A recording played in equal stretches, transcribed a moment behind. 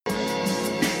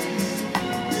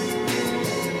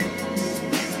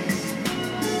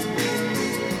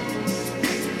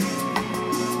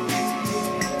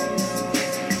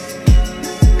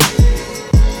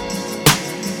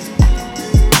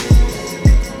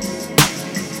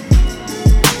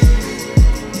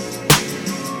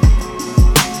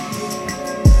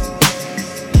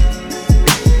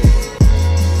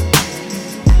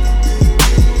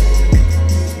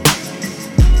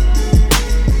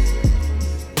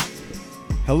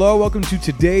Hello, welcome to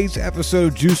today's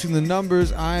episode of Juicing the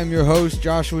Numbers. I am your host,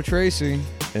 Joshua Tracy.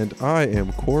 And I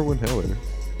am Corwin Heller.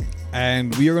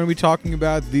 And we are going to be talking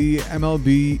about the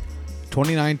MLB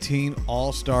 2019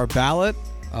 All-Star Ballot.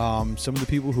 Some of the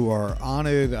people who are on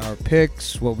it, our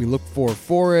picks, what we look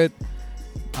for it,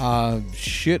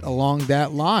 shit along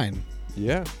that line.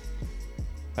 Yeah.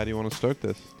 How do you want to start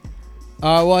this?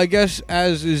 Well, I guess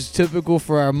as is typical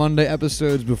for our Monday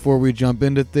episodes, before we jump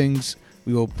into things,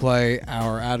 we will play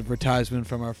our advertisement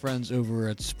from our friends over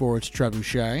at Sports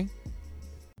Trebuchet.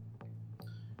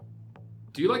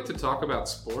 Do you like to talk about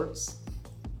sports?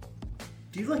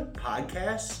 Do you like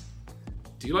podcasts?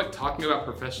 Do you like talking about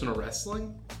professional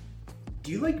wrestling?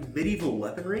 Do you like medieval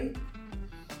weaponry?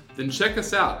 Then check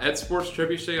us out at Sports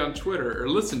Trebuchet on Twitter or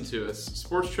listen to us,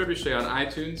 Sports Trebuchet on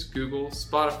iTunes, Google,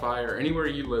 Spotify, or anywhere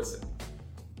you listen.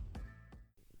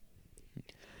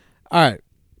 All right.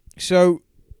 So,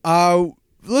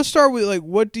 let's start with,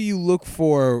 what do you look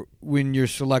for when you're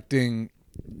selecting,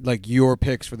 your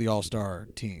picks for the All-Star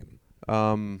team?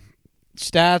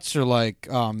 Stats or, like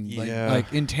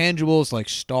intangibles, like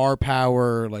star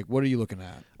power? What are you looking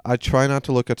at? I try not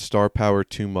to look at star power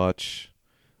too much.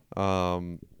 I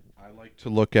like to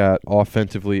look at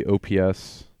offensively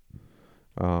OPS.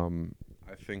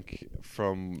 I think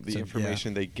from the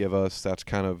information they give us, that's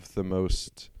kind of the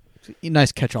most...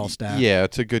 Nice catch-all stat. Yeah,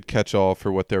 it's a good catch-all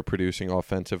for what they're producing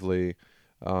offensively.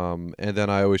 And then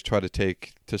I always try to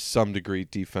take, to some degree,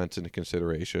 defense into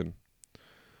consideration.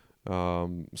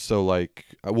 We'll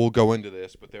go into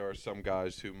this, but there are some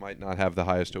guys who might not have the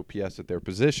highest OPS at their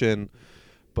position,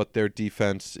 but their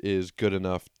defense is good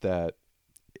enough that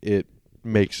it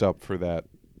makes up for that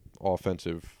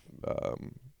offensive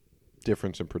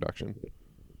difference in production.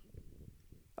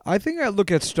 I think I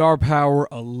look at star power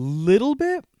a little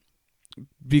bit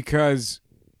because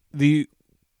the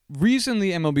reason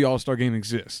the MLB All-Star Game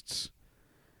exists.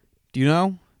 Do you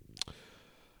know?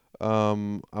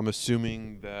 I'm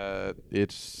assuming that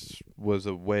it was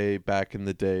a way back in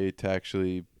the day to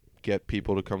actually get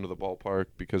people to come to the ballpark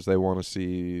because they want to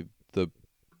see the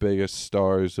biggest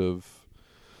stars of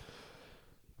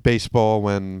baseball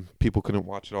when people couldn't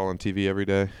watch it all on TV every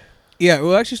day. Yeah,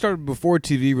 well, it actually started before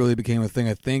TV really became a thing.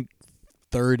 I think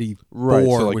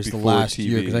 34 was the last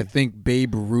year because I think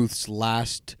Babe Ruth's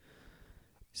last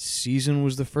season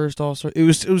was the first All-Star. It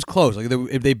was close.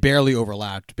 They barely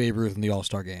overlapped, Babe Ruth and the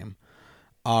All-Star Game.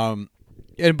 But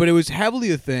it was heavily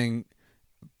a thing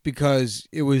because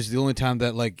it was the only time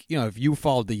that if you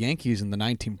followed the Yankees in the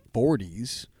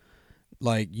 1940s,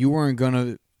 you weren't going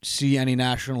to see any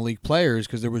National League players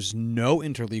because there was no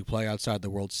interleague play outside the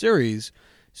World Series.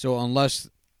 So unless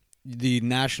the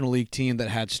National League team that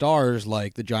had stars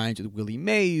like the Giants with Willie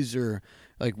Mays or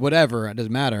whatever, it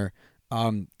doesn't matter,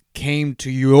 came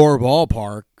to your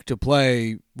ballpark to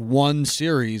play one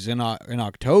series in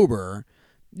October,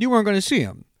 you weren't going to see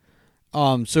them.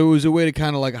 So it was a way to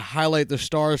kind of highlight the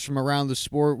stars from around the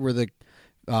sport where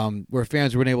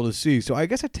fans weren't able to see. So I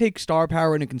guess I take star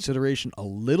power into consideration a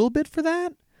little bit for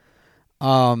that.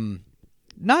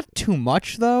 Not too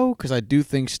much though, because I do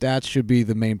think stats should be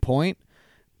the main point.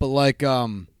 But I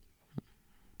don't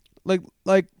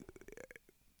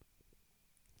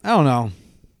know.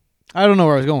 I don't know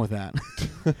where I was going with that.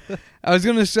 I was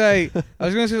gonna say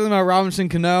something about Robinson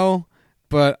Cano,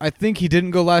 but I think he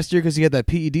didn't go last year because he had that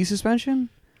PED suspension.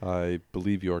 I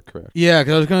believe you are correct. Yeah,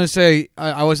 because I was gonna say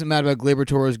I wasn't mad about Gleyber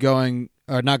Torres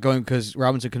not going because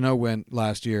Robinson Cano went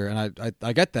last year, and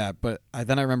I get that, but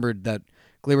then I remembered that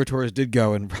Gleyber Torres did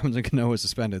go and Robinson Cano was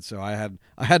suspended, so I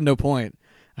had no point.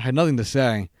 I had nothing to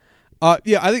say. I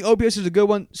think OPS is a good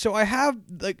one. So I have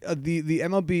the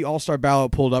MLB All-Star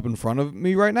ballot pulled up in front of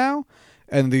me right now,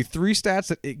 and the four stats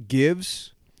that it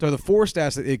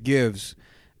gives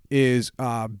is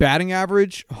batting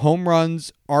average, home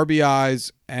runs,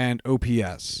 RBIs, and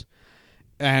OPS.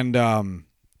 And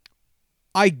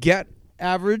I get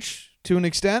average to an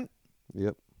extent.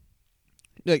 Yep.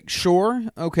 Sure,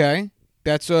 okay.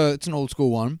 It's an old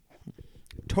school one.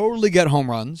 Totally get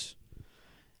home runs.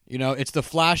 It's the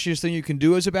flashiest thing you can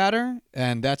do as a batter,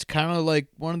 and that's kind of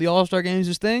one of the All-Star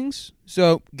Games' things.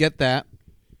 So, get that.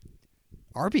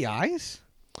 RBIs?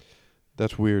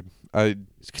 That's weird.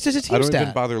 It's a team I don't stat.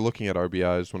 even bother looking at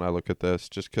RBIs when I look at this,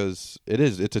 just because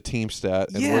it's a team stat,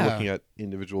 and we're looking at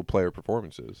individual player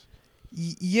performances.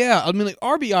 Yeah,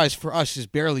 RBIs for us is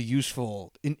barely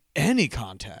useful in any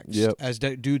context as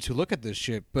dudes who look at this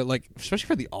shit. But especially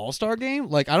for the All-Star Game,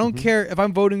 I don't care if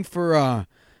I'm voting for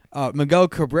Miguel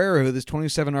Cabrera with his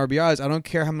 27 RBIs. I don't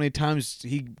care how many times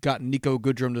he got Nico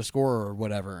Goodrum to score or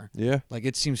whatever. Yeah,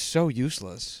 it seems so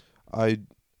useless.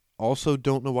 also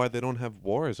don't know why they don't have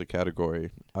WAR as a category.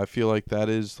 I feel like that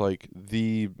is like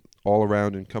the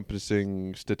all-around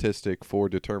encompassing statistic for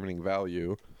determining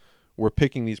value. We're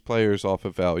picking these players off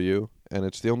of value, and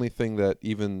it's the only thing that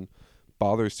even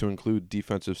bothers to include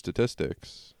defensive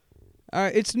statistics.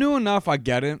 It's new enough, I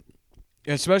get it.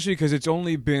 Especially because it's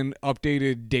only been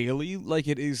updated daily like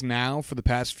it is now for the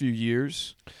past few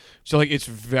years. So, like, it's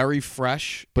very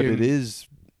fresh. But it is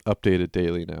updated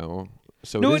daily now.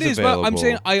 So no, it is available. But I'm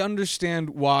saying I understand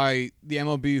why the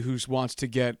MLB, who wants to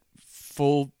get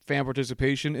full fan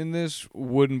participation in this,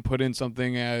 wouldn't put in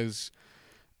something as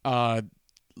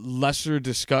lesser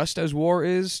discussed as WAR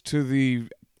is to the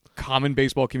common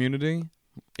baseball community.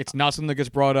 It's not something that gets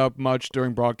brought up much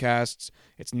during broadcasts.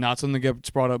 It's not something that gets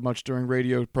brought up much during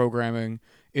radio programming.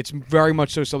 It's very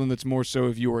much so something that's more so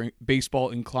if you were baseball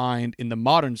inclined in the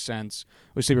modern sense,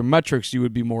 with sabermetrics, you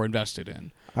would be more invested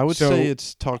in. I would say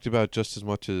it's talked about just as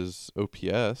much as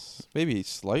OPS, maybe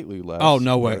slightly less. Oh,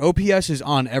 no way. OPS is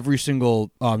on every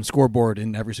single scoreboard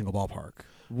in every single ballpark.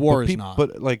 WAR is not.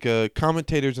 But like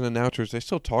commentators and announcers, they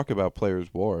still talk about players'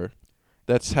 WAR.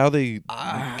 That's how they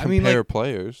compare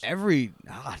players.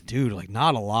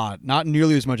 Not a lot. Not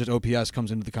nearly as much as OPS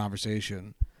comes into the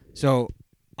conversation. So,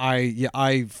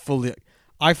 I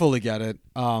fully get it.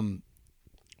 Now,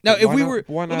 if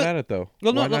why not add it though?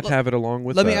 Why not have it along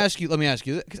with? Let me ask you,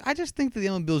 because I just think that the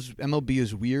MLB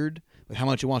is weird with how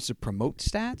much it wants to promote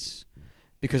stats.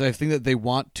 Because I think that they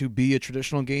want to be a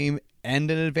traditional game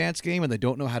and an advanced game, and they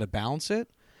don't know how to balance it.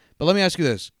 But let me ask you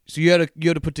this: so you had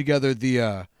to put together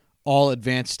the all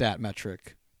advanced stat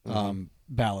metric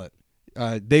ballot.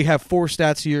 They have 4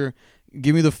 stats here.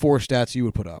 Give me the 4 stats you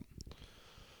would put up.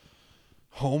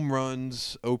 Home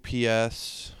runs,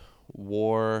 OPS,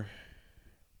 WAR.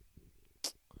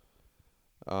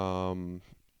 I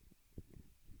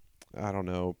don't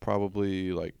know.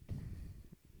 Probably like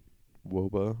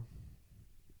WOBA.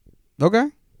 Okay.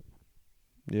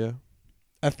 Yeah.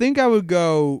 I think I would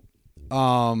go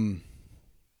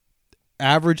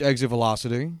average exit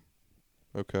velocity.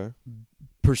 Okay.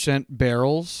 Percent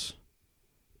barrels,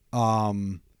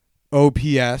 OPS,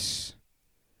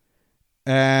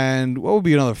 and what would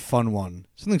be another fun one?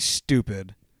 Something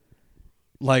stupid.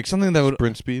 Like something that would...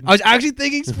 Sprint speed? I was actually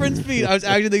thinking sprint speed.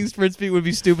 Sprint speed would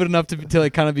be stupid enough to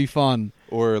like kind of be fun.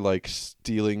 Or like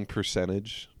stealing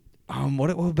percentage. What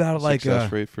about like... Success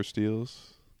rate for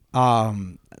steals?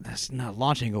 That's not...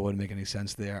 Launch angle wouldn't make any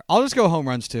sense there. I'll just go home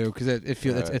runs too, because it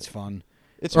feels it's fun.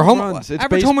 It's home runs. It's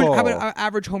baseball. How about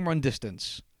average home run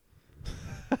distance?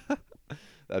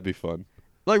 That'd be fun.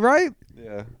 Like, right?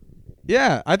 Yeah.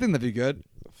 Yeah, I think that'd be good.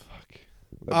 Fuck.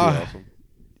 That'd be awesome.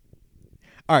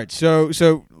 All right, so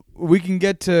we can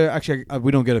get to... Actually,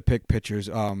 we don't get to pick pitchers.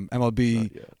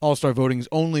 MLB All-Star voting is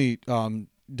only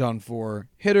done for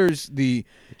hitters. The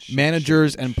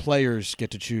managers and players get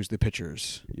to choose the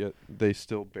pitchers. Yet they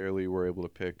still barely were able to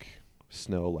pick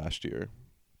Snell last year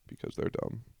because they're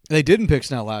dumb. They didn't pick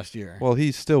Snell last year. Well,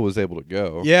 he still was able to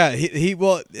go. Yeah, he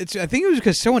well, I think it was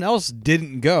because someone else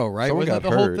didn't go, right? Someone Wasn't got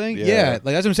that the hurt, whole thing? yeah.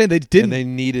 Like that's what I'm saying. They didn't. And they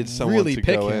needed someone really to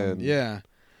pick go him. in. Yeah.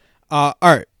 All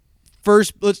right.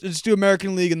 First, let's do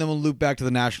American League, and then we'll loop back to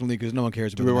the National League because no one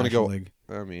cares about the National League.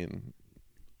 I mean,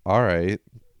 all right,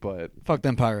 but fuck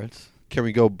them Pirates. Can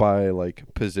we go by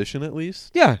like position at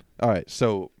least? Yeah. All right.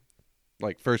 So,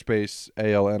 like first base,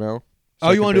 ALNO.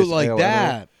 Oh, you want to do it like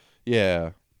that?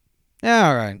 Yeah. Yeah.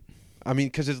 All right. I mean,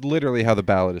 because it's literally how the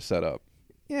ballot is set up.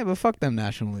 Yeah, but fuck them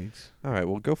National Leagues. All right,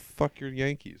 well, go fuck your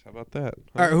Yankees. How about that?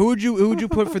 All right, who would you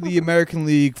put for the American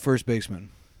League first baseman?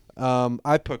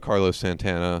 I put Carlos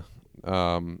Santana.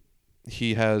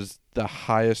 He has the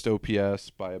highest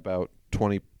OPS by about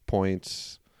 20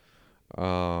 points. He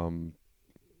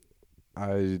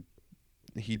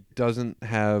doesn't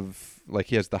have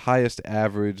he has the highest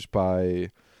average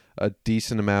by a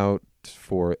decent amount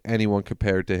for anyone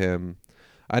compared to him.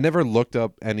 I never looked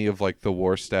up any of the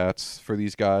WAR stats for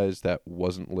these guys that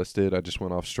wasn't listed. I just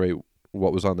went off straight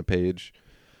what was on the page.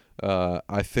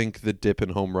 I think the dip in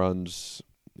home runs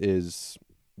is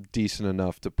decent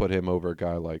enough to put him over a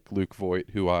guy like Luke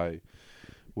Voit, who I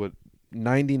would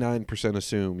 99%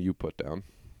 assume you put down.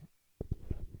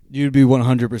 You'd be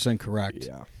 100% correct.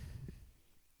 Yeah.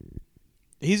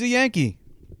 He's a Yankee.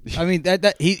 I mean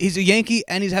he's a Yankee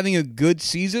and he's having a good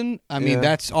season. I mean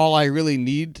that's all I really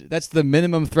need. That's the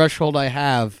minimum threshold I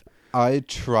have. I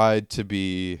tried to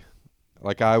be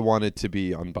I wanted to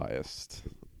be unbiased.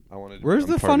 Where's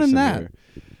the fun in that? Here.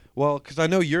 Well, because I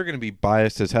know you're going to be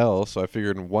biased as hell, so I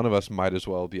figured one of us might as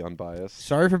well be unbiased.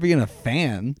 Sorry for being a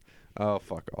fan. Oh,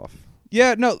 fuck off.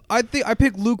 Yeah, no, I think I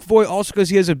picked Luke Voit also because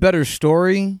he has a better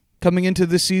story coming into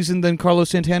this season than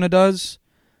Carlos Santana does.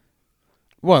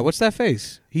 What? What's that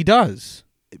face? He does.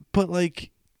 But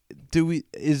like,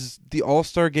 is the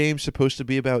All-Star game supposed to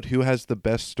be about who has the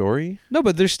best story? No,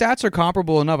 but their stats are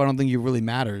comparable enough. I don't think it really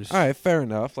matters. All right, fair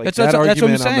enough. Like that's argument,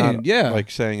 what I'm saying. I'm not, yeah, like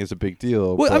saying is a big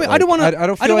deal. Well, but I mean, like, I don't want to.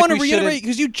 I don't want like to reiterate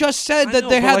because you just said that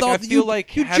they had. I feel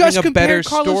like you having just a better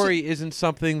Carlos story isn't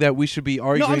something that we should be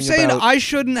arguing. No, I'm saying about. I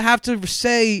shouldn't have to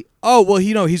say, oh, well,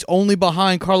 he's only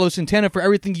behind Carlos Santana for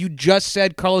everything you just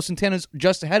said. Carlos Santana's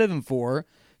just ahead of him for.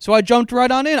 So I jumped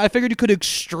right on in. I figured you could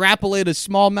extrapolate a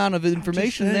small amount of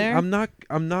information there. I'm not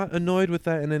annoyed with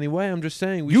that in any way. I'm just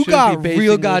saying you got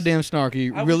real goddamn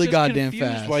snarky, really goddamn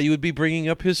fast. Why you would be bringing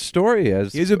up his story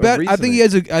as he's a bet. I think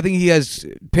he has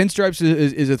pinstripes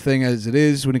is a thing as it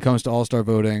is when it comes to All-Star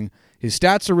voting. His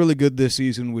stats are really good this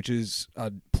season, which is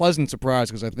a pleasant surprise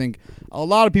because I think a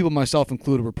lot of people, myself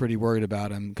included, were pretty worried about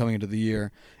him coming into the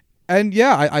year. And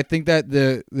yeah, I think that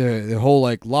the whole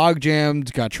like log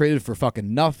jammed got traded for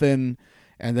fucking nothing,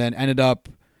 and then ended up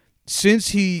since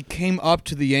he came up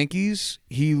to the Yankees,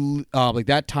 he like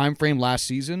that time frame last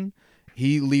season,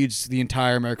 he leads the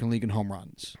entire American League in home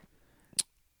runs.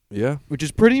 Yeah, which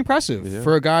is pretty impressive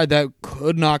for a guy that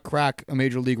could not crack a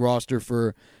major league roster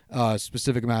for a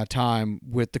specific amount of time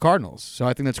with the Cardinals. So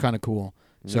I think that's kind of cool.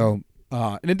 Yeah. So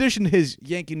in addition to his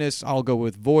Yankees-ness, I'll go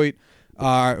with Voit.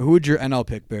 Who would your NL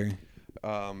pick be?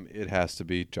 It has to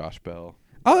be Josh Bell.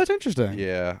 Oh, that's interesting.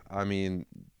 Yeah, I mean,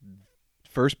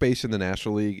 first base in the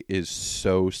National League is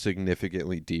so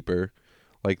significantly deeper.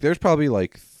 Like, there's probably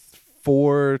like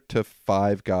 4 to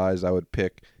 5 guys I would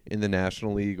pick in the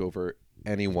National League over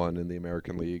anyone in the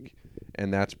American League,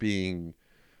 and that's being,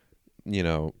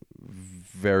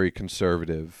 very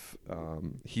conservative.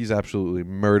 He's absolutely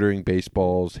murdering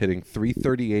baseballs, hitting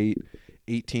 .338.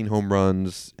 18 home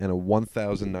runs, and a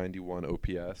 1,091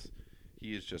 OPS.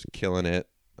 He is just killing it.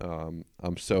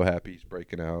 I'm so happy he's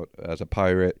breaking out as a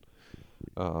Pirate.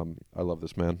 I love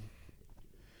this man.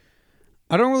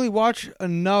 I don't really watch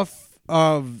enough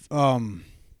of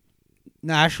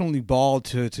National League ball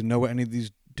to know what any of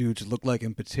these dudes look like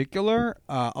in particular.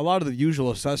 A lot of the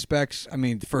usual suspects. I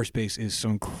mean, first base is so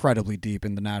incredibly deep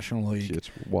in the National League.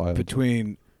 It's wild.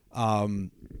 Between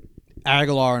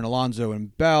Aguilar and Alonso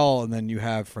and Bell, and then you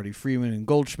have Freddie Freeman and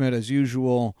Goldschmidt as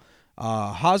usual.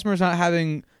 Hosmer's not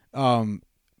having the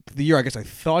year I guess I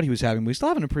thought he was having, but he's still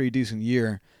having a pretty decent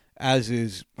year, as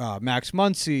is Max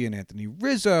Muncy and Anthony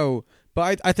Rizzo.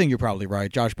 But I think you're probably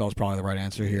right. Josh Bell's probably the right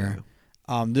answer here.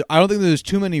 I don't think there's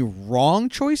too many wrong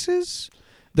choices.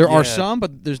 There are some,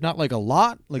 but there's not like a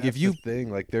lot. Like That's if you the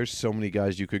thing, like there's so many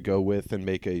guys you could go with and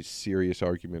make a serious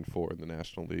argument for in the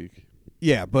National League.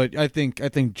 Yeah, but I think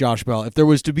Josh Bell, if there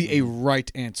was to be a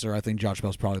right answer, I think Josh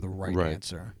Bell's probably the right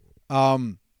answer.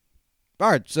 All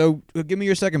right, so give me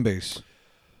your second base.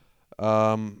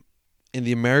 In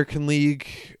the American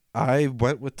League, I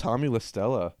went with Tommy La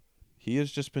Stella. He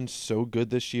has just been so good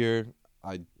this year.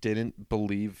 I didn't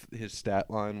believe his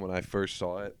stat line when I first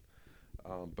saw it,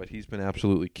 but he's been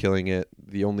absolutely killing it.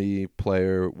 The only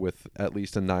player with at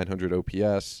least a 900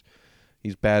 OPS.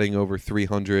 He's batting over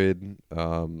 300.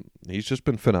 He's just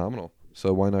been phenomenal.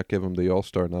 So why not give him the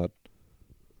All-Star nod?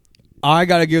 I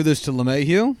got to give this to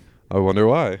LeMahieu. I wonder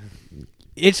why.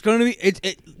 It's going to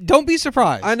be... don't be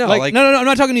surprised. I know. No, I'm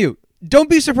not talking to you. Don't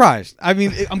be surprised. I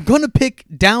mean, I'm going to pick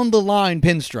down the line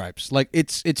pinstripes. Like,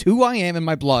 it's who I am in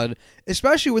my blood,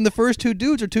 especially when the first two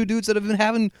dudes are two dudes that have been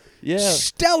having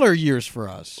stellar years for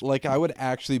us. Like, I would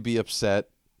actually be upset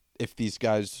if these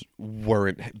guys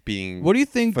weren't being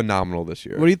phenomenal this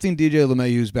year. What do you think DJ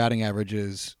LeMahieu's batting average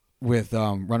is with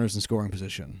runners in scoring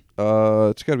position?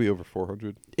 It's got to be over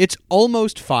 400. It's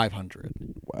almost 500.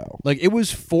 Wow. Like, it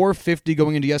was 450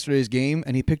 going into yesterday's game,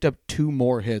 and he picked up 2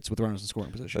 more hits with runners in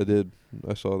scoring position. I did.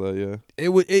 I saw that,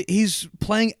 yeah. He's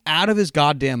playing out of his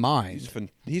goddamn mind.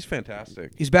 He's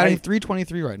fantastic. He's batting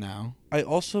 .323 right now. I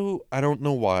don't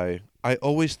know why, I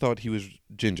always thought he was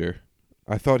ginger.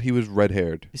 I thought he was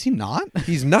red-haired. Is he not?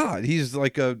 He's not. He has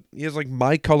like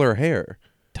my color hair.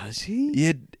 Does he?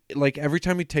 Yeah, like every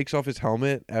time he takes off his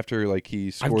helmet after like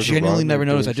he scores. I've genuinely never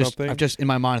noticed. I've just in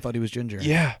my mind I thought he was ginger.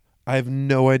 Yeah, I have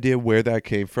no idea where that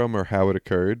came from or how it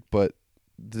occurred, but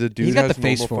the dude he's got has the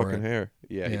face normal for fucking it. hair.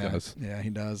 Yeah, he does. Yeah,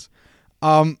 he does.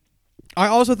 I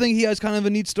also think he has kind of a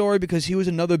neat story because he was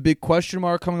another big question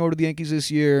mark coming over to the Yankees this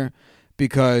year.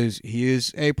 Because he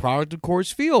is a product of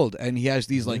Coors Field, and he has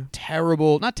these like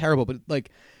not terrible, but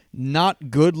like not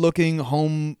good-looking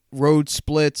home road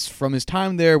splits from his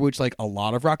time there, which like a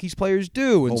lot of Rockies players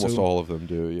do. And almost all of them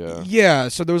do, yeah. Yeah,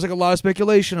 so there was like a lot of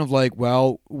speculation of like,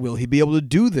 well, will he be able to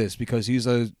do this because he's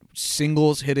a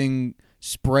singles-hitting,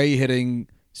 spray-hitting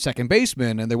second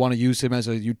baseman, and they want to use him as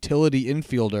a utility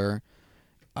infielder.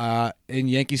 in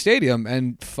Yankee Stadium,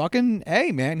 and fucking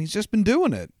hey, man, he's just been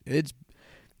doing it. It's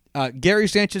Gary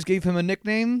Sanchez gave him a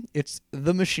nickname. It's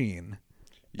the Machine.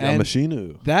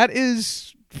 Yamashinu. That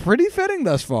is pretty fitting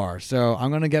thus far. So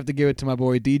I'm gonna have to give it to my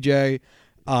boy DJ.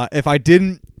 If I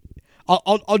didn't,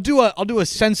 I'll do a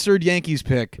censored Yankees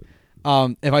pick.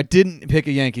 If I didn't pick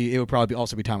a Yankee, it would probably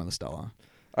also be Tommy La Stella.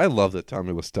 I love that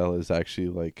Tommy La Stella is actually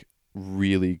like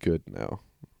really good now.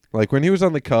 Like when he was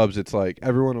on the Cubs, it's like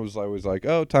everyone was always like,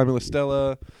 "Oh, Tommy La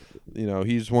Stella, you know,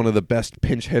 he's one of the best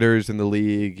pinch hitters in the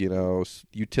league, you know,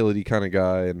 utility kind of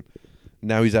guy." And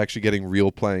now he's actually getting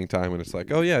real playing time, and it's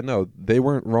like, "Oh yeah, no, they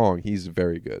weren't wrong. He's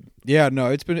very good." Yeah, no,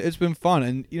 it's been fun,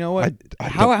 and you know what?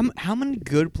 How many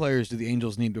good players do the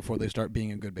Angels need before they start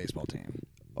being a good baseball team?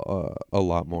 A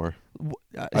lot more.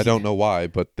 I don't know why,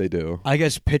 but they do. I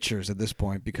guess pitchers at this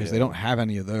point because they don't have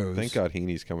any of those. Thank God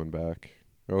Heaney's coming back.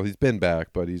 Well, he's been back,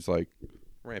 but he's like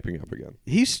ramping up again.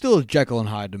 He's still Jekyll and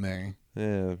Hyde to me.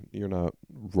 Yeah, you're not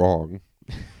wrong.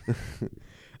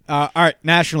 All right,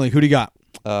 nationally, who do you got?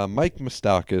 Mike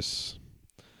Moustakas.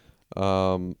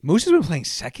 Moose has been playing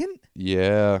second?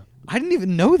 Yeah. I didn't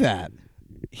even know that.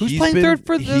 Who's playing third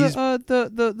for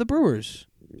the Brewers?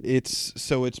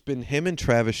 It's been him and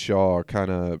Travis Shaw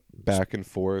kind of back and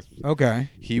forth. Okay.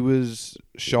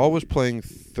 Shaw was playing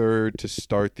third to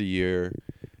start the year,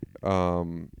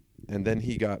 and then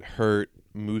he got hurt.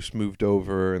 Moose moved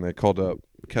over, and they called up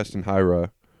Keston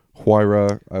Hiura.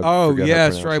 Oh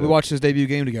yes, right. We watched his debut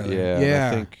game together.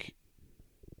 Yeah.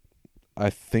 I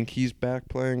think he's back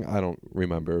playing. I don't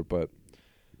remember, but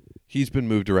he's been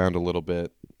moved around a little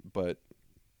bit. But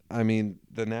I mean,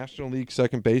 the National League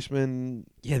second baseman.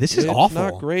 Yeah, this is awful.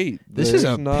 Not great. This is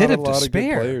a pit of despair. Not a lot of good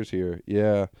players here.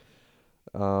 Yeah.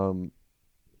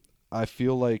 I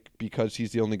feel like because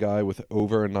he's the only guy with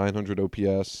over a 900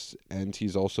 OPS and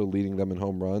he's also leading them in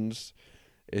home runs,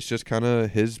 it's just kind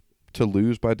of his to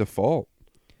lose by default.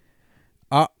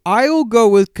 I will go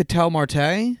with Ketel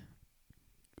Marte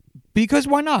because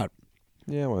why not?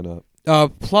 Yeah, why not?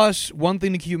 Plus, one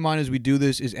thing to keep in mind as we do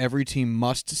this is every team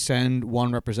must send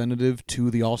one representative to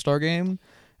the All-Star game.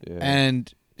 Yeah.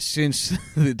 And since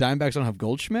the Diamondbacks don't have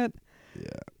Goldschmidt... Yeah.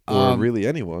 Or really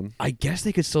anyone. I guess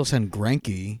they could still send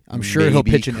Greinke. I'm sure he'll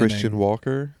pitch an Christian inning.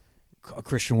 Walker.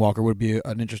 Christian Walker would be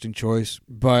an interesting choice.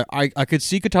 But I could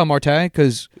see Ketel Marte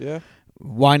because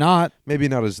why not? Maybe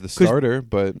not as the starter,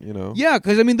 but, you know. Yeah,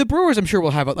 because, I mean, the Brewers, I'm sure,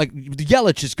 will have,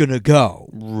 Yelich is going to go.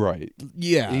 Right.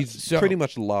 Yeah. He's pretty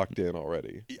much locked in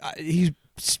already. He's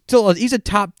a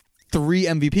top 3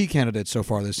 MVP candidate so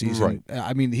far this season. Right.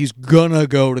 I mean, he's going to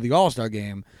go to the All-Star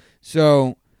game.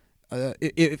 So...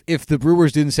 if the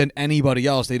Brewers didn't send anybody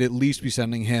else, they'd at least be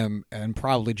sending him and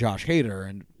probably Josh Hader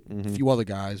and a few other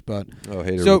guys. But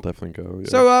Hader will definitely go. Yeah.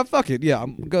 So fuck it, yeah.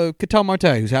 I'm go Ketel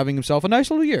Marte, who's having himself a nice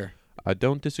little year. I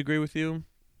don't disagree with you.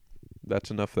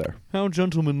 That's enough there. How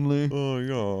gentlemanly. Oh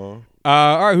yeah.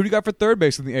 All right, who do you got for third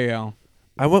base in the AL?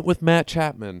 I went with Matt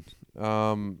Chapman. He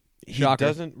Shocker.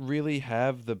 doesn't really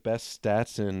have the best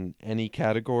stats in any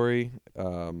category.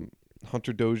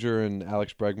 Hunter Dozier and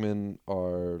Alex Bregman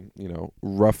are,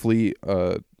 roughly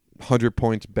 100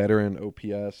 points better in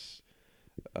OPS.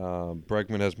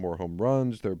 Bregman has more home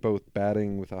runs. They're both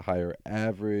batting with a higher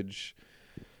average.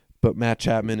 But Matt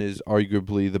Chapman is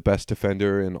arguably the best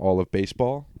defender in all of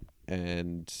baseball.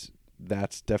 And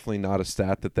that's definitely not a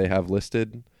stat that they have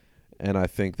listed. And I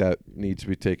think that needs to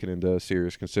be taken into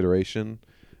serious consideration.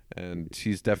 And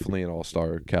he's definitely an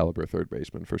all-star caliber third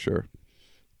baseman for sure.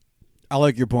 I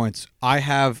like your points. I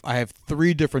have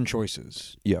 3 different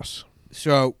choices. Yes.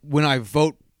 So when I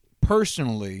vote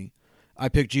personally, I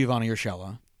pick Giovanni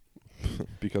Urshela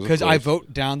because I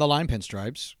vote down the line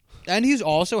pinstripes, and he's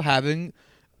also having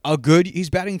a good. He's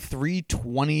batting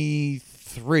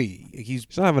 .323. He's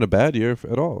not having a bad year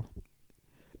at all.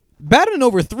 Batting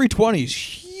over .320 is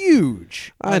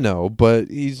huge. I know, but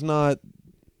he's not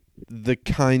the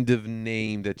kind of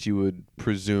name that you would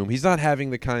presume. He's not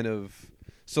having the kind of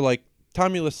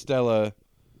Tommy La Stella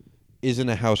isn't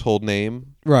a household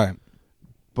name. Right.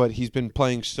 But he's been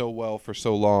playing so well for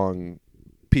so long,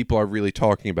 people are really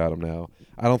talking about him now.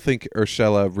 I don't think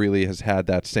Urshela really has had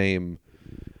that same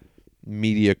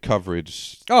media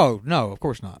coverage. Oh, no, of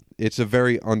course not. It's a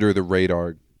very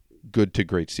under-the-radar, good to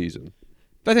great season.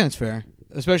 I think that's fair,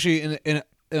 especially on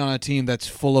a team that's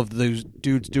full of those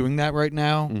dudes doing that right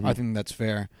now. Mm-hmm. I think that's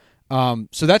fair. So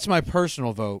that's my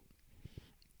personal vote.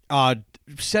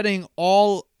 Setting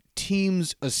all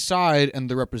teams aside and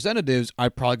the representatives,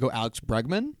 I'd probably go Alex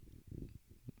Bregman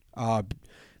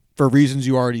for reasons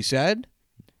you already said.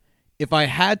 If I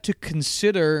had to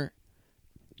consider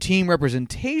team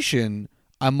representation,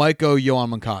 I might go Yoan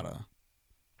Moncada.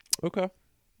 Okay.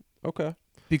 Okay.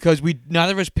 Because we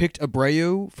neither of us picked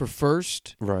Abreu for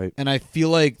first, Right. and I feel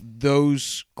like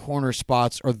those corner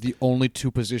spots are the only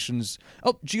two positions.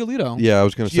 Oh, Giolito. Yeah, I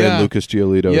was going to say Lucas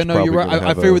Giolito. Yeah, is no, you're right. probably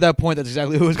I figured with that point that's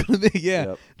exactly who it was going to be. Yeah,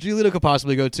 Yep. Giolito could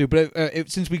possibly go too. But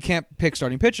since we can't pick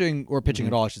starting pitching or pitching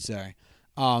at all, I should say,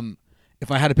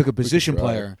 if I had to pick a position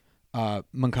player,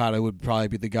 Moncada would probably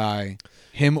be the guy.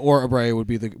 Him or Abreu would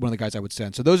be one of the guys I would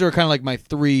send. So those are kind of like my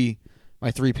three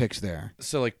picks there.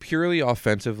 So like purely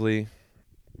offensively,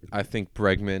 I think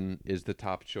Bregman is the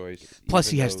top choice. Plus,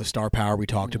 he has the star power we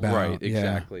talked about. Right,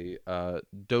 exactly.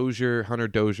 Dozier, Hunter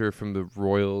Dozier from the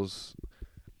Royals.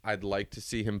 I'd like to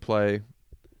see him play,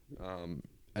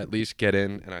 at least get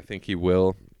in, and I think he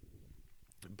will.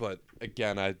 But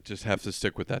again, I just have to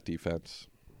stick with that defense.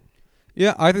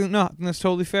 Yeah, I think that's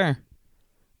totally fair.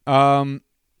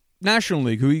 National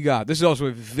League, who you got? This is also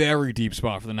a very deep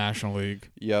spot for the National League.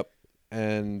 Yep,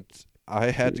 and I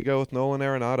had to go with Nolan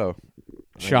Arenado.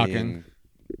 Shocking. I mean,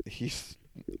 he's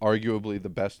arguably the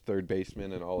best third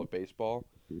baseman in all of baseball,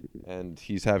 and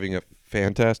he's having a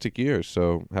fantastic year,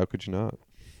 so how could you not?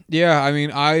 Yeah, I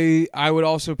mean, I would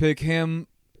also pick him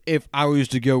if I was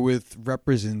to go with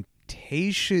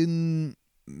representation.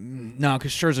 No,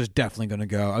 because Scherzer's definitely going to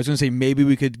go. I was going to say maybe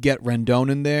we could get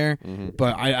Rendon in there,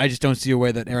 but I just don't see a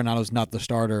way that Arenado's not the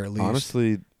starter, at least.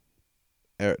 Honestly,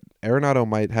 Arenado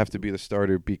might have to be the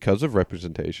starter because of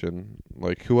representation.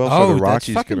 Like, who else are the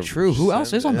Rockies? That's fucking true. Who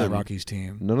else is on that him? Rockies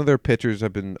team? None of their pitchers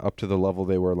have been up to the level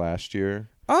they were last year.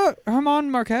 Herman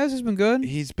Marquez has been good.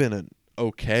 He's been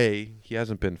okay. He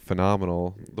hasn't been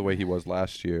phenomenal the way he was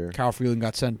last year. Kyle Freeland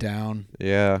got sent down.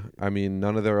 Yeah, I mean,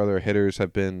 none of their other hitters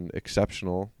have been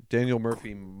exceptional. Daniel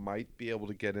Murphy might be able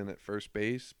to get in at first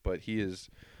base, but he is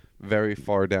very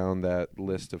far down that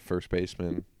list of first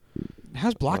basemen.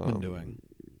 How's Blackman doing?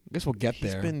 I guess we'll get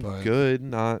He's there. been but good,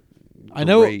 not I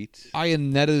know great.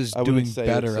 Ianetta's doing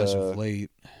better as of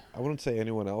late. I wouldn't say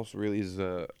anyone else really is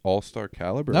all-star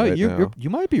caliber No, right now. you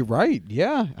might be right.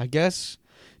 Yeah, I guess.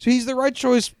 So he's the right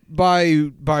choice by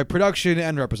production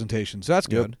and representation. So that's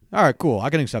good. Yep. All right, cool. I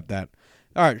can accept that.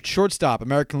 All right, shortstop,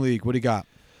 American League. What do you got?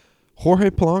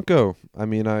 Jorge Polanco. I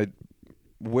mean, I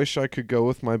wish I could go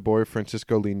with my boy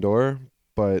Francisco Lindor,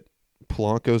 but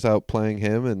Polanco's outplaying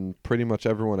him and pretty much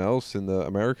everyone else in the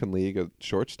American League at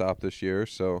shortstop this year.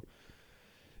 So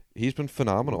he's been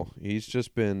phenomenal. He's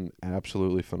just been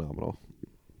absolutely phenomenal.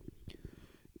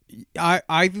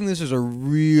 I think this is a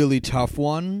really tough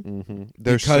one. Mm-hmm.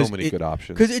 There's so many good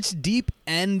options. Because it's deep,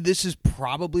 and this is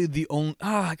probably the only...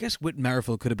 I guess Whit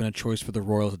Merrifield could have been a choice for the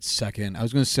Royals at second. I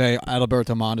was going to say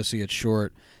Adalberto Mondesi at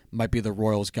short might be the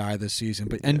Royals guy this season.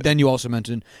 But then you also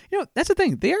mentioned... that's the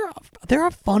thing. They're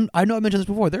a fun... I know I mentioned this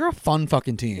before. They're a fun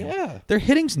fucking team. Yeah. Their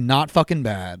hitting's not fucking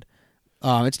bad.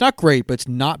 It's not great, but it's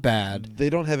not bad. They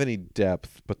don't have any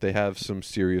depth, but they have some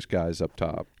serious guys up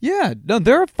top. Yeah, no,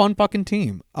 they're a fun fucking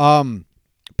team.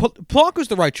 Polanco's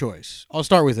the right choice. I'll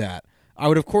start with that. I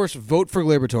would, of course, vote for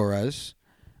Gleyber Torres.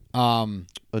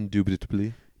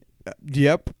 Indubitably.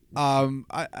 Yep.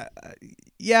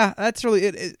 Yeah, that's really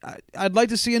it. I'd like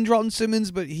to see Andrelton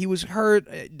Simmons, but he was hurt.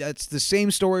 That's the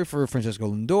same story for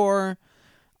Francisco Lindor.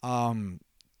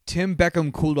 Tim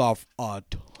Beckham cooled off a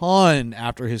ton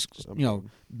after his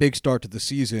big start to the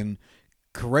season.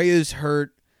 Correa's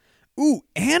hurt. Ooh,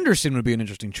 Anderson would be an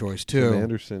interesting choice too. Tim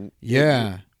Anderson.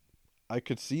 Yeah. I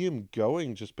could see him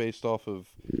going just based off of,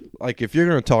 like, if you're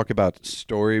going to talk about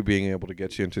Story being able to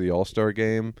get you into the All-Star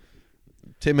game,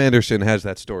 Tim Anderson has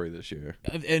that story this year.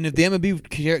 And if the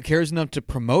MLB cares enough to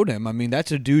promote him, I mean,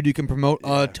 that's a dude you can promote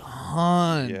a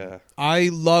ton. Yeah.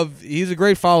 He's a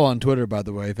great follow on Twitter, by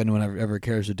the way, if anyone ever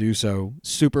cares to do so.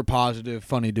 Super positive,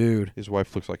 funny dude. His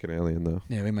wife looks like an alien, though.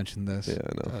 Yeah, we mentioned this.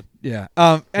 Yeah, I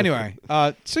know. Anyway,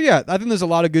 so yeah, I think there's a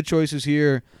lot of good choices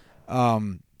here.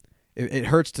 It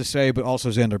hurts to say, but also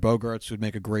Xander Bogaerts would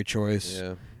make a great choice.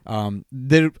 Yeah.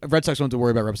 The Red Sox don't have to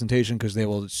worry about representation because they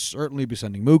will certainly be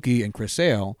sending Mookie and Chris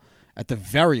Sale at the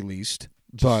very least,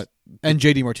 and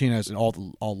JD Martinez in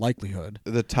all likelihood.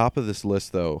 The top of this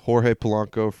list, though: Jorge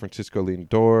Polanco, Francisco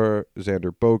Lindor,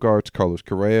 Xander Bogaerts, Carlos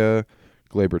Correa,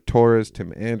 Gleyber Torres,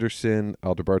 Tim Anderson,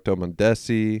 Alberto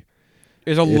Mondesi.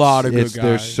 There's a lot of good guys.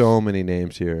 There's so many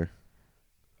names here.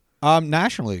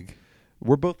 National League.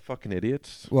 We're both fucking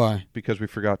idiots. Why? Because we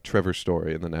forgot Trevor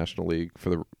Story in the National League for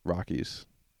the Rockies.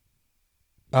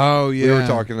 Oh, yeah. We were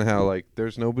talking how, like,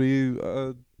 there's nobody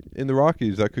in the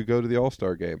Rockies that could go to the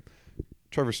All-Star game.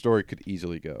 Trevor Story could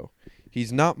easily go.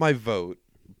 He's not my vote,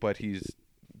 but he's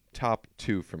top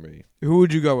 2 for me. Who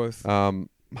would you go with?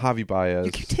 Javi Baez.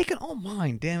 You keep taking all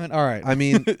mine, damn it. All right. I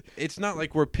mean, it's not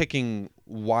like we're picking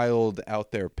wild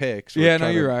out there picks. Yeah, no,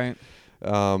 you're right.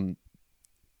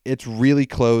 it's really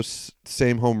close.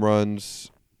 Same home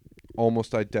runs,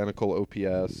 almost identical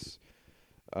OPS.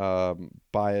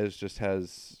 Baez just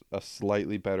has a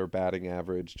slightly better batting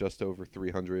average, just over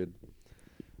 300.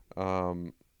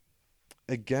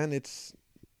 Again, it's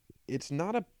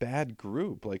not a bad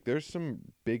group. Like, there's some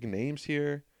big names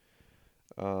here.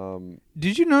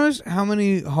 Did you notice how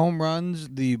many home runs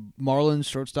the Marlins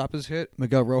shortstop has hit,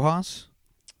 Miguel Rojas?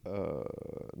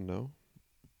 No.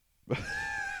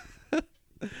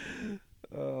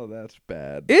 Oh, that's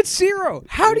bad. It's 0.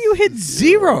 How do you hit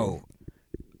 0?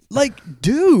 Like,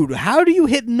 dude, how do you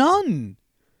hit none?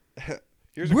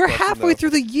 We're halfway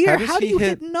through the year. How do you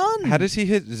hit none? How does he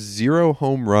hit 0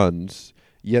 home runs,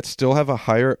 yet still have a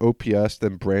higher OPS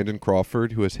than Brandon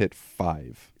Crawford, who has hit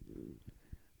 5?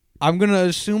 I'm going to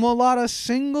assume a lot of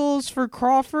singles for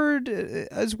Crawford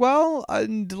as well,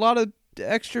 and a lot of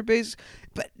extra base.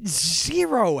 But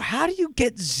 0. How do you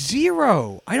get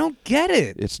 0? I don't get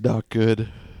it. It's not good.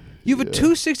 You have a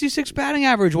 266 batting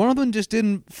average. One of them just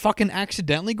didn't fucking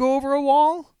accidentally go over a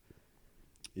wall?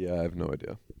 Yeah, I have no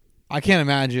idea. I can't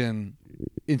imagine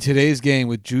in today's game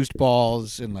with juiced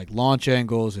balls and like launch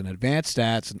angles and advanced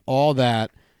stats and all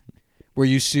that, where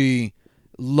you see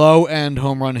low-end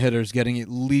home run hitters getting at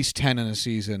least 10 in a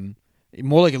season,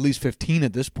 more like at least 15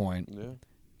 at this point. Yeah.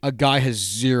 A guy has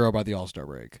 0 by the All-Star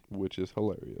break. Which is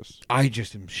hilarious. I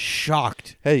just am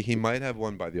shocked. Hey, he might have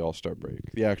one by the All-Star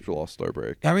break, the actual All-Star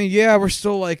break. I mean, yeah, we're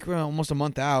still like almost a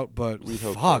month out, but We'd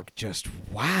hope fuck, so. just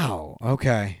wow.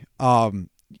 Okay.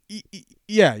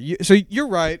 Yeah, so you're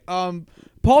right. Paul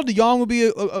DeJong would be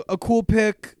a cool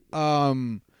pick.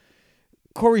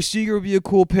 Corey Seager would be a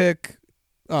cool pick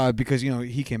because,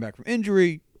 he came back from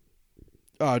injury.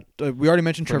 We already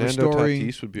mentioned Trevor Story.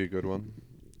 Tatis would be a good one.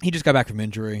 He just got back from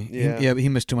injury. Yeah. He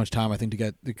missed too much time, I think, to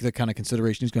get the kind of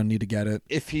consideration he's going to need to get it.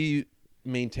 If he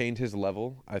maintained his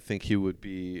level, I think he would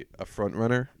be a front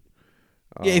runner.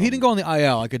 Yeah, if he didn't go on the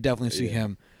IL, I could definitely see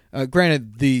him.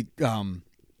 Granted, the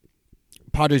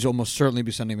Padres will almost certainly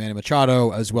be sending Manny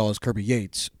Machado as well as Kirby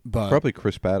Yates. But probably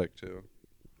Chris Paddock, too.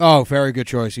 Oh, very good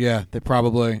choice. Yeah, they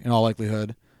probably, in all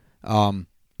likelihood.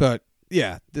 But,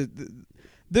 yeah,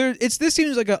 this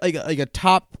seems like a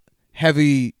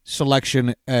top-heavy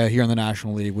selection here in the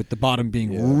National League, with the bottom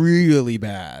being really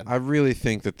bad. I really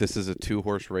think that this is a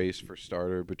 2-horse race for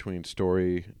starter between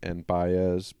Story and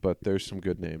Baez, but there's some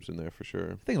good names in there for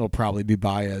sure. I think it'll probably be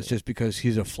Baez just because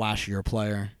he's a flashier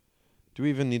player. Do we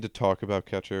even need to talk about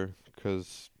catcher?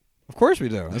 Because of course we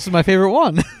do. This is my favorite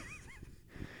one.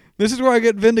 This is where I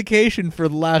get vindication for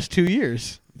the last 2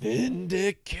 years.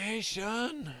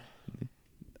 Vindication.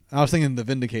 I was thinking the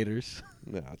Vindicators.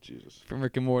 Nah, Jesus. From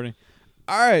Rick and Morty.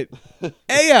 All right.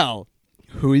 AL.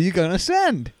 Who are you going to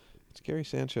send? It's Gary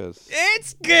Sanchez.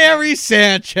 It's Gary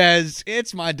Sanchez.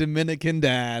 It's my Dominican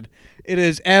dad. It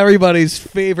is everybody's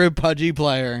favorite pudgy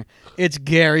player. It's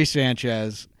Gary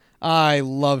Sanchez. I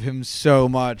love him so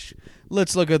much.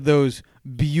 Let's look at those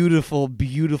beautiful,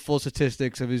 beautiful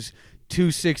statistics of his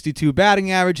 .262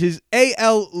 batting average, his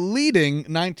AL leading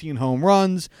 19 home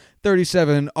runs,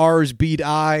 37 R's beat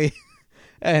I,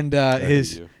 and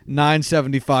his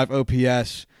 .975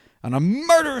 OPS on a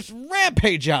murderous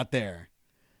rampage out there.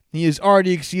 He has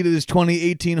already exceeded his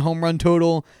 2018 home run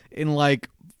total in like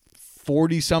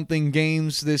 40-something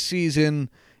games this season.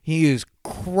 He is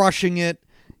crushing it.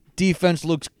 Defense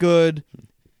looks good.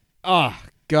 Oh,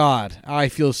 God. I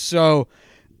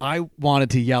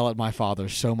wanted to yell at my father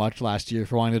so much last year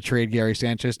for wanting to trade Gary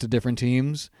Sanchez to different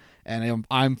teams, and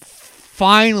I'm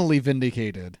finally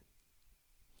vindicated.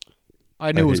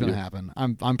 I knew it was going to happen.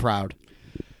 I'm proud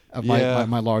of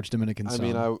my large Dominican son. I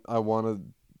mean, I want to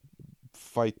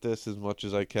fight this as much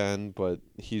as I can, but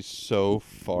he's so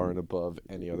far and above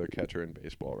any other catcher in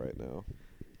baseball right now.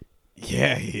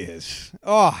 Yeah, he is.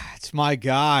 Oh, it's my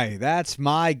guy. That's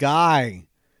my guy.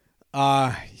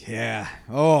 Yeah.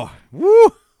 Oh,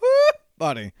 woo,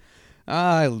 buddy.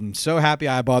 I'm so happy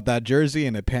I bought that jersey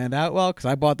and it panned out well, because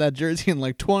I bought that jersey in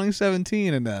like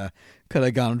 2017 and could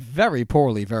have gone very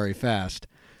poorly very fast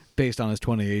based on his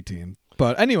 2018.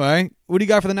 But anyway, what do you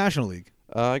got for the National League?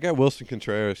 I got Wilson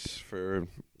Contreras for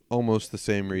almost the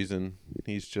same reason.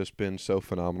 He's just been so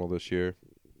phenomenal this year.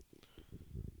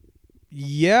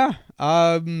 Yeah.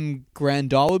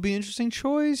 Grandal would be an interesting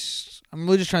choice. I'm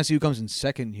really just trying to see who comes in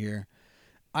second here.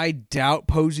 I doubt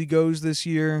Posey goes this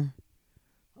year.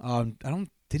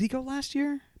 Did he go last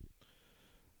year?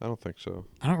 I don't think so.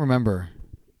 I don't remember.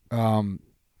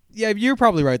 Yeah, you're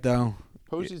probably right though.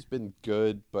 Posey's been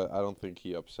good, but I don't think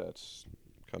he upsets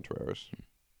Contreras.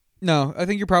 No, I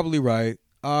think you're probably right.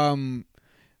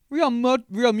 Real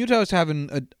Muto's having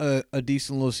a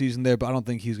decent little season there, but I don't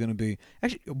think he's going to be.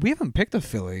 Actually, we haven't picked a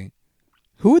Philly.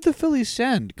 Who would the Phillies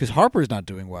send? Because Harper's not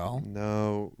doing well.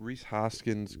 No, Rhys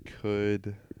Hoskins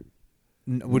could.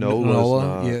 Would Nola's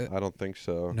not. Yeah. I don't think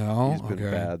so. No? He's been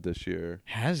Okay. bad this year.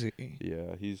 Has he?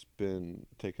 Yeah, he's been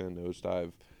taking a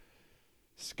nosedive.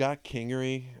 Scott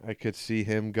Kingery, I could see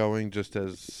him going just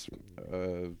as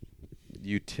a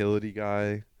utility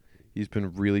guy. He's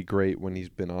been really great when he's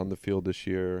been on the field this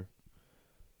year.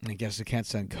 I guess they can't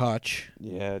send Kutch.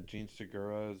 Yeah, Gene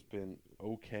Segura has been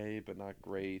okay, but not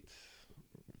great.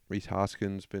 Rhys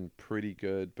Hoskins been pretty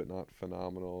good, but not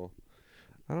phenomenal.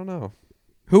 I don't know.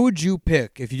 Who would you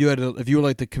pick if you were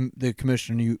like the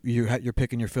commissioner? You're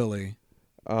picking your Philly.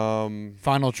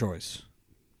 Final choice.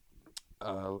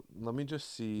 Let me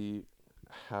just see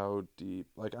how deep.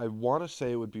 Like, I want to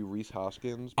say it would be Rhys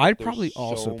Hoskins. I'd there's probably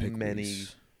also so pick many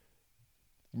Rhys.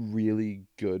 really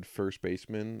good first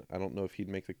basemen. I don't know if he'd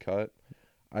make the cut.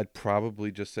 I'd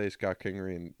probably just say Scott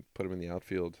Kingery and put him in the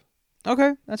outfield.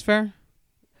 Okay, that's fair.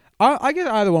 I guess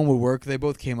either one would work. They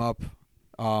both came up.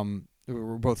 They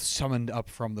were both summoned up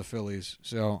from the Phillies.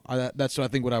 So that's I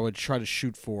think what I would try to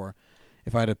shoot for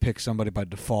if I had to pick somebody by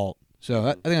default. So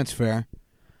I think that's fair.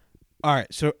 All right,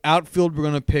 so outfield we're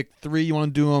going to pick 3. You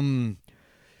want to do them?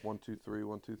 1, 2, 3,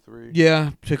 1, 2, 3.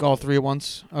 Yeah, pick all 3 at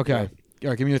once. Okay. All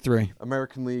right, give me your 3.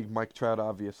 American League, Mike Trout,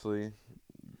 obviously.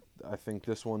 I think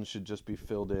this one should just be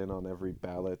filled in on every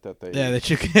ballot that they. Yeah, that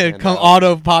you can hand come out.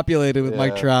 auto-populated with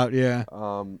Mike Yeah. Trout. Yeah.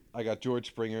 I got George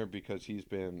Springer because he's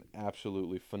been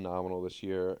absolutely phenomenal this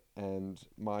year, and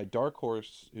my dark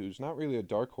horse, who's not really a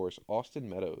dark horse, Austin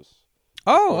Meadows.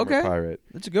 Oh, former okay. Pirate.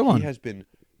 That's a good one. He has been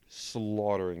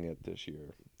slaughtering it this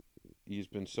year. He's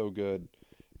been so good.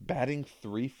 Batting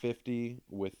 .350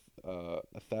 with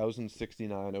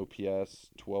 1,069 OPS,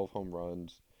 12 home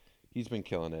runs. He's been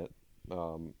killing it.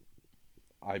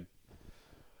 I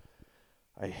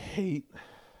hate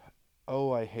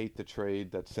the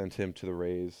trade that sent him to the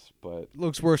Rays, but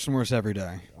Looks worse and worse every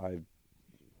day. I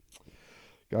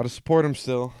got to support him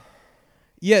still.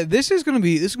 Yeah, this is gonna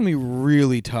be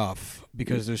really tough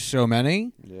because there's so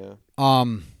many. Yeah.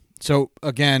 So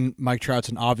again, Mike Trout's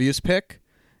an obvious pick.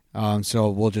 So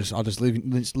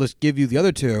let's give you the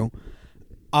other 2.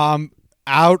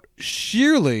 Out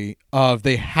sheerly of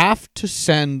they have to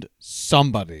send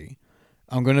somebody.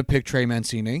 I'm gonna pick Trey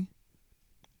Mancini.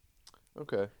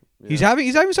 Okay. Yeah. He's having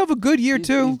himself a good year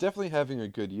too. He's definitely having a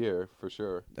good year for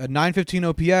sure. A 915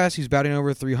 OPS. He's batting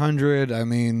over 300. I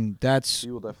mean, that's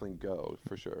He will definitely go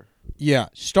for sure. yeah.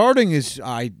 Starting is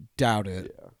I doubt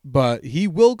it, Yeah. but he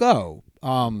will go.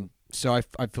 So I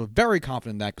feel very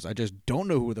confident in that because I just don't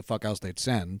know who the fuck else they'd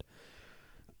send.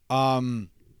 I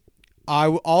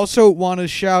also want to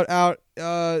shout out.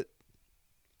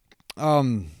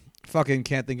 Fucking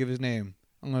can't think of his name.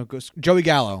 I'm gonna go Joey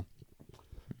Gallo.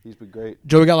 He's been great.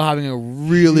 Joey Gallo having a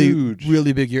really Huge.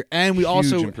 really big year, and we Huge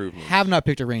also improvements. have not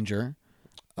picked a Ranger.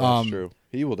 That's true.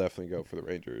 He will definitely go for the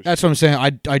Rangers. That's what I'm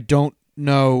saying. I don't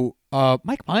know.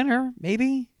 Mike Minor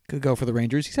maybe could go for the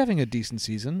Rangers. He's having a decent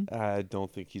season. I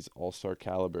don't think he's all-star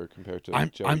caliber compared to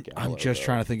I'm Joey Gallo. I'm just though.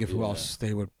 trying to think of who Yeah. else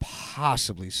they would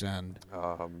possibly send.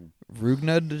 Um,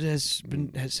 Rugned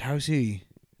how's he?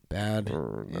 Bad.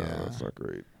 no, Yeah. that's not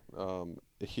great.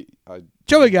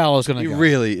 Joey Gallo's gonna He go.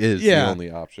 really is Yeah. the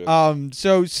only option.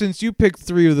 So since you picked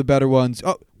 3 of the better ones,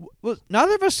 well,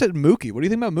 neither of us said Mookie. What do you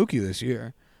think about Mookie this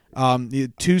year?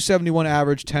 The 271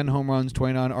 average, 10 home runs,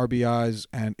 29 RBIs,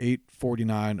 and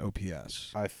 849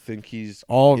 OPS. I think he's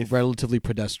All if- relatively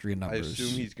pedestrian I numbers.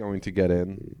 assume he's going to get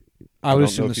in. I would don't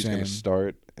assume know the if he's going same. to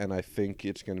start, and I think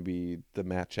it's going to be the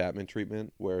Matt Chapman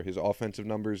treatment, where his offensive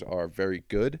numbers are very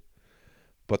good,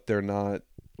 but they're not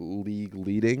league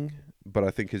leading. But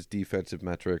I think his defensive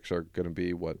metrics are going to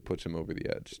be what puts him over the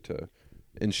edge to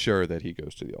ensure that he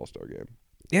goes to the All-Star game.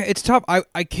 Yeah, it's tough.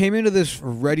 I came into this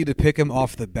ready to pick him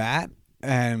off the bat,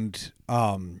 and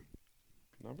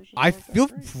Numbers I aren't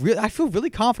that great. I feel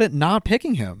really confident not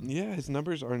picking him. Yeah, his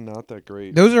numbers are not that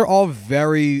great. Those are all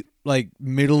very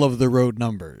middle of the road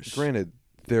numbers. Granted,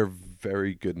 they're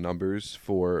very good numbers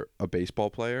for a baseball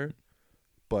player,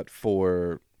 but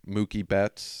for Mookie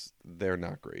Betts, they're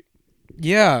not great.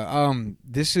 Yeah,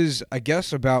 this is I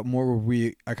guess about more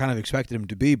where I kind of expected him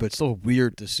to be, but it's still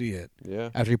weird to see it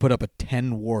Yeah. after he put up a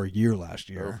 10-WAR year last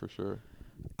year. Oh, for sure.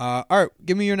 All right,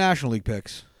 give me your National League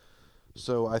picks.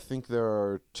 So I think there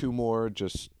are 2 more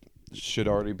just should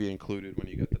already be included when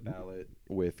you get the ballot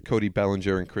with Cody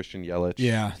Bellinger and Christian Yelich.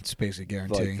 Yeah, it's basically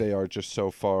guarantee. Like they are just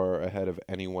so far ahead of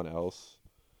anyone else.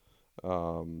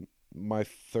 My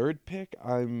third pick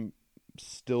I'm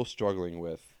still struggling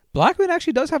with. Blackman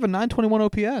actually does have a 921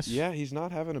 OPS. Yeah, he's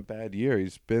not having a bad year.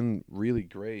 He's been really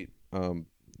great.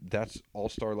 That's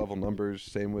all-star level numbers.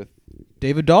 Same with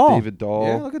David Dahl.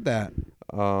 Yeah, look at that.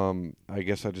 I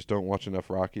guess I just don't watch enough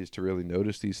Rockies to really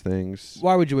notice these things.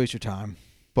 Why would you waste your time?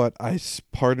 But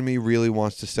part of me really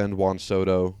wants to send Juan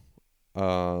Soto.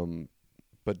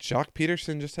 But Jock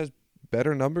Peterson just has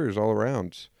better numbers all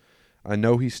around. I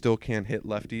know he still can't hit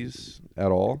lefties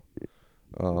at all.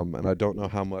 And I don't know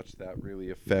how much that really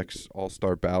affects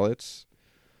all-star ballots.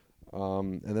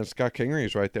 And then Scott Kingery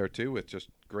is right there, too, with just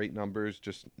great numbers,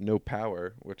 just no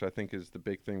power, which I think is the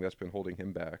big thing that's been holding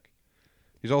him back.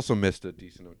 He's also missed a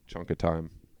decent chunk of time.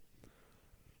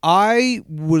 I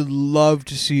would love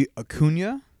to see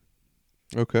Acuna.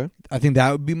 Okay. I think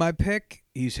that would be my pick.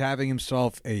 He's having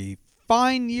himself a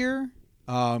fine year.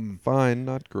 Fine,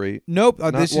 not great. Nope.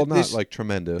 Not like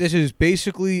tremendous. This is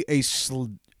basically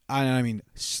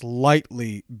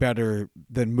slightly better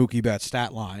than Mookie Betts'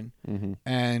 stat line. Mm-hmm.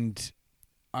 And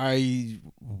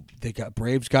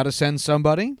Braves got to send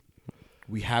somebody.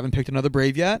 We haven't picked another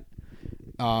Brave yet.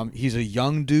 He's a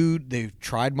young dude. They've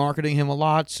tried marketing him a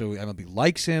lot, so MLB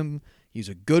likes him. He's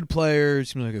a good player.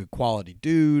 Seems like a quality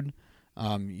dude.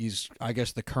 He's, I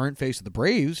guess, the current face of the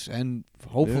Braves and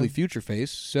hopefully future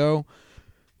face. So,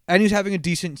 and he's having a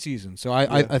decent season. So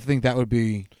I think that would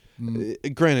be.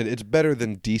 Granted, it's better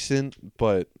than decent,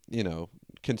 but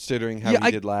considering how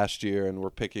he did last year, and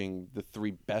we're picking the 3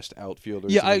 best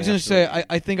outfielders. Yeah, I was going to say,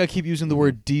 I think I keep using the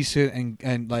word decent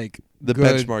and like the good.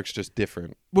 benchmark's just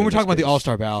different when we're talking about the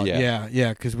All-Star ballot.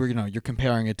 Yeah, because we're you're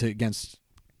comparing it against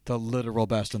the literal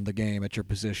best in the game at your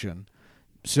position.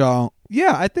 So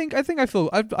yeah, I think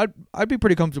I'd be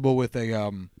pretty comfortable with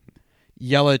a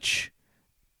Yelich,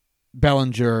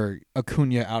 Bellinger,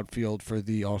 Acuna outfield for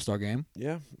the All-Star game.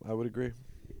 Yeah, I would agree.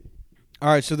 All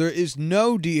right, so there is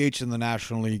no DH in the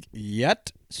National League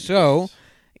yet. So,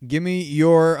 give me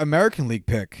your American League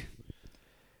pick.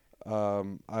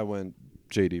 I went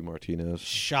JD Martinez.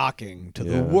 Shocking to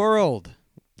the world.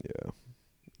 Yeah.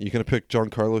 You going to pick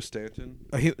Giancarlo Stanton?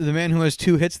 The man who has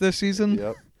 2 hits this season?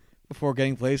 Yep. Before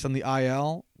getting placed on the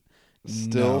IL?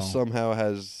 Still somehow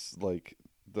has like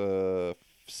the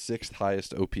 6th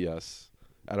highest OPS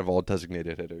out of all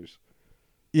designated hitters.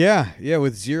 Yeah,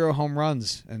 with 0 home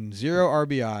runs and 0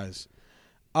 RBIs.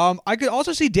 I could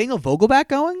also see Daniel Vogelback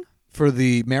going for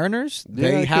the Mariners.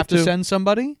 They have to send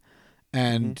somebody,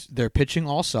 and their pitching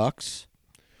all sucks.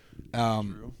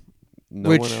 True. No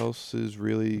one else is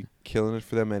really killing it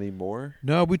for them anymore.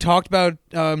 No, we talked about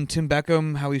Tim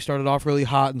Beckham, how he started off really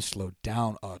hot and slowed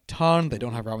down a ton. They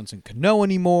don't have Robinson Cano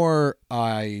anymore.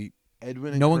 No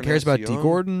one cares about D.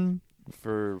 Gordon.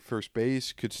 For first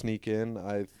base, could sneak in.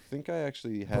 I think I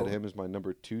actually had him as my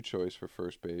number 2 choice for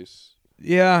first base.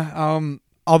 Yeah,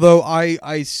 although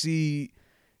I see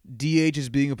DH as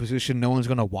being a position no one's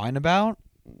going to whine about.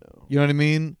 No. You know what I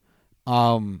mean?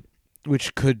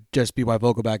 Which could just be why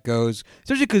Vogelback goes.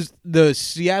 Especially because the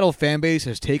Seattle fan base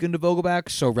has taken to Vogelback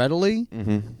so readily.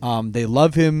 Mm-hmm. They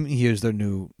love him. He is their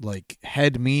new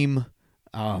head meme.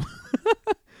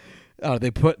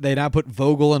 They now put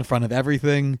Vogel in front of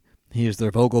everything. He is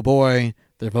their Vogel boy,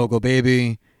 their Vogel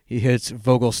baby. He hits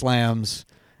Vogel slams.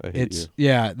 I hate you.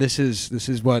 Yeah. This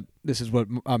is what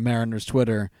Mariners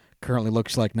Twitter currently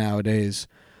looks like nowadays.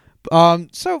 So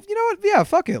you know what? Yeah,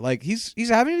 fuck it. Like he's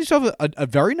having himself a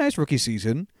very nice rookie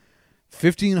season.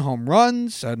 15 home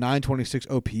runs, 926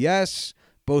 OPS.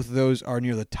 Both of those are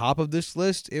near the top of this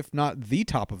list, if not the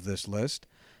top of this list.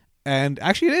 And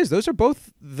actually, it is. Those are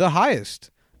both the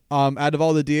highest. Out of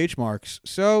all the DH marks.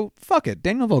 So, fuck it.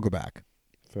 Daniel Vogelback.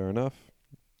 Fair enough.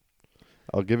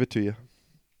 I'll give it to you.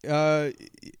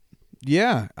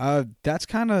 Yeah. That's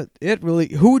kind of it,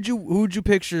 really. Who would you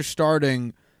picture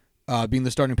starting, being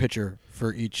the starting pitcher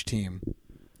for each team?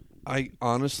 I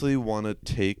honestly want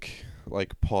to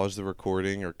pause the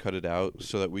recording or cut it out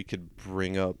so that we could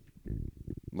bring up,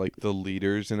 the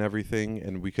leaders and everything,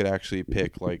 and we could actually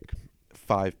pick,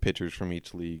 5 pitchers from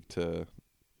each league to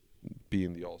be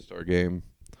in the All-Star game,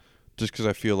 just because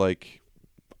I feel like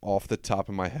off the top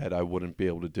of my head I wouldn't be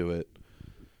able to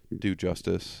do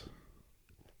justice.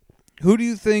 Who do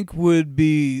you think would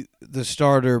be the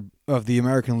starter of the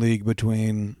American League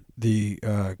between the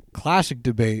classic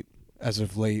debate as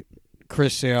of late,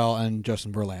 Chris Sale and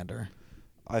Justin Verlander?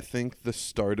 I think the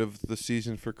start of the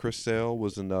season for Chris Sale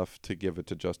was enough to give it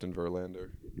to Justin Verlander.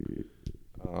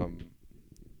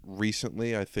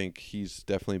 Recently, I think he's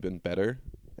definitely been better,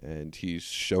 and he's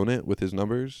shown it with his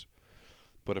numbers.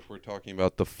 But if we're talking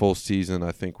about the full season,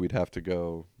 I think we'd have to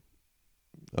go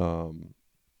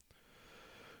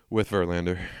with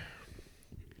Verlander.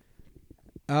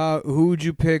 Who would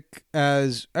you pick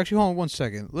as... Actually, hold on 1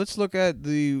 second. Let's look at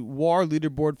the WAR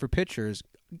leaderboard for pitchers.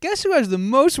 Guess who has the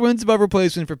most wins above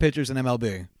replacement for pitchers in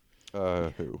MLB?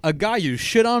 Who? A guy you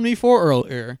shit on me for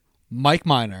earlier, Mike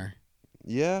Minor.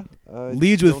 Yeah.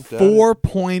 Leads with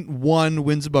 4.1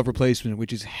 wins above replacement,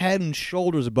 which is head and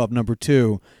shoulders above number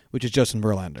 2, which is Justin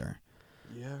Verlander.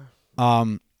 Yeah.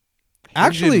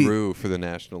 Actually, Rue for the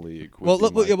National League. Well,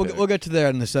 we'll get to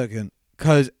that in a second.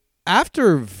 Because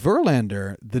after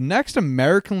Verlander, the next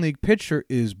American League pitcher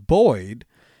is Boyd,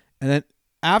 and then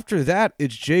after that,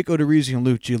 it's Jake Odorizzi and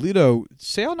Luke Giolito.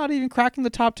 Sale not even cracking the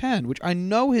top 10, which I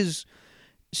know his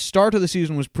start of the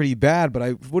season was pretty bad, but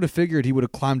I would have figured he would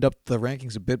have climbed up the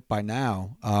rankings a bit by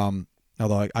now.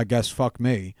 Although I guess fuck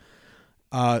me.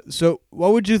 So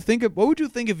what would you think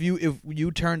if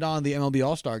you turned on the MLB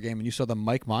All-Star game and you saw that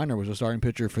Mike Minor was a starting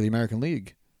pitcher for the American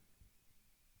League?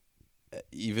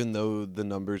 Even though the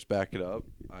numbers back it up,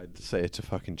 I'd say it's a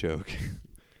fucking joke.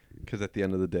 Because at the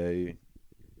end of the day,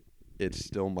 it's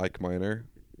still Mike Minor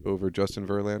over Justin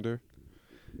Verlander.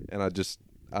 And I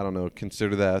don't know,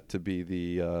 consider that to be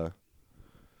the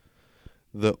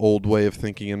old way of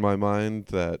thinking in my mind,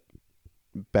 that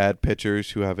bad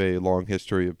pitchers who have a long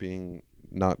history of being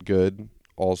not good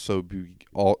also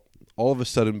all of a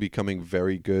sudden becoming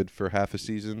very good for half a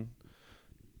season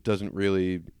doesn't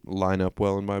really line up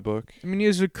well in my book. I mean, he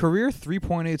has a career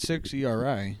 3.86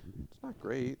 ERA. It's not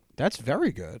great. That's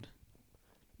very good.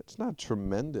 It's not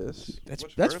tremendous.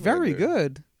 That's very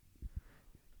good.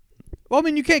 Well, I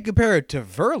mean, you can't compare it to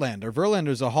Verlander.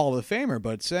 Verlander's a Hall of Famer,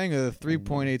 but saying a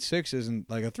 3.86 isn't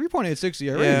like a 3.86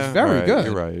 ERA is very good.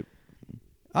 You're right.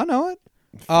 I know it.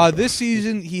 This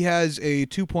season, he has a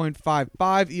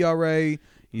 2.55 ERA.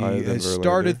 He has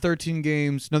started 13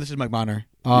 games. No, this is Mike Minor.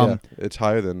 Yeah, it's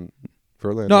higher than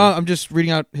Verlander. No, I'm just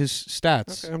reading out his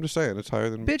stats. Okay, I'm just saying it's higher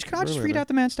than Bitch, can I just Verlander. read out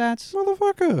the man's stats?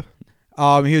 Motherfucker.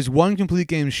 He has one complete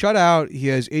game shutout. He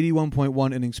has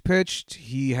 81.1 innings pitched.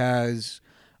 He has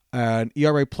an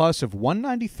ERA plus of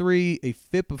 193, a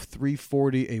FIP of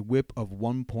 340, a WHIP of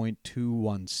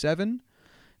 1.217.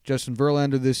 Justin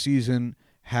Verlander this season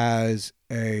has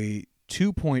a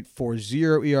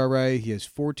 2.40 ERA. He has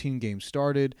 14 games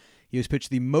started. He has pitched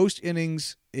the most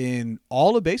innings in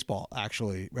all of baseball,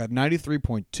 actually, at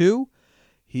 93.2.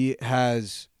 He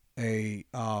has a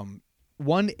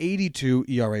 182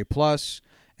 ERA plus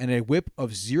and a WHIP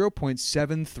of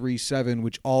 0.737,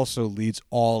 which also leads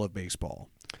all of baseball.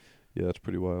 Yeah, that's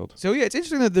pretty wild. So yeah, it's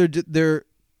interesting that they're.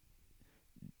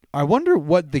 I wonder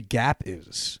what the gap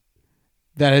is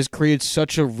that has created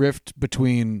such a rift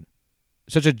between,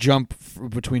 such a jump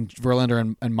between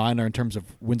Verlander and Minor in terms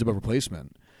of wins above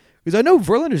replacement. Because I know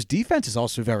Verlander's defense is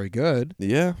also very good.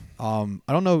 Yeah. I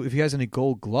don't know if he has any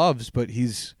Gold Gloves, but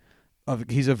he's a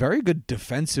very good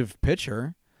defensive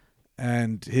pitcher,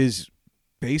 and his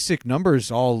basic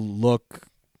numbers all look.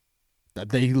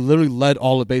 They literally led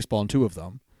all of baseball in 2 of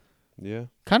them. Yeah.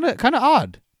 Kind of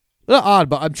odd. Not odd,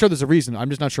 but I'm sure there's a reason. I'm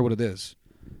just not sure what it is.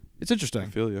 It's interesting. I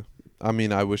feel you. I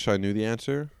mean, I wish I knew the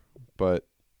answer, but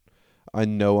I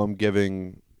know I'm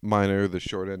giving Minor the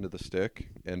short end of the stick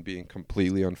and being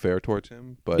completely unfair towards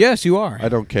him. But yes, you are. I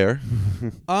don't care.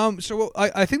 So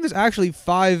I think there's actually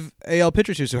 5 AL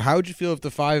pitchers here. So how would you feel if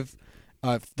the five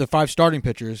starting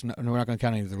pitchers, no, we're not going to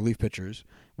count any of the relief pitchers,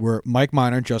 were Mike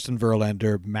Minor, Justin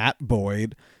Verlander, Matt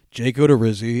Boyd, Jake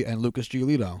Odorizzi, and Lucas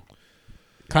Giolito?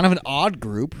 Kind of an odd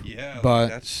group. Yeah,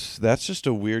 but that's just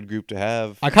a weird group to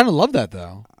have. I kind of love that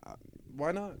though.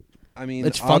 Why not? I mean,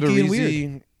 it's funky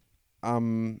Odorizzi,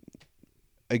 and weird.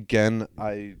 Again,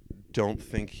 I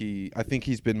think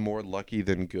he's been more lucky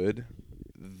than good.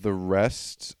 The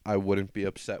rest, I wouldn't be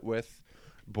upset with.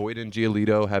 Boyd and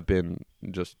Giolito have been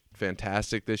just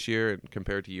fantastic this year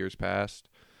compared to years past.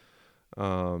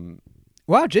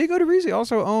 Wow, Jake Odorizzi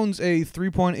also owns a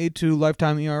 3.82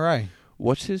 lifetime ERA.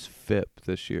 What's his FIP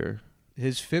this year?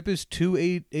 His FIP is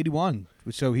 2.81,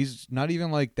 so he's not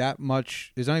even like that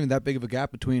much. There's not even that big of a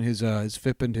gap between his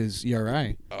FIP and his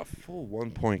ERA. A full 1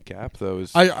 point gap, though,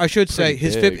 is I should say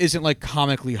his big. FIP isn't like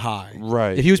comically high.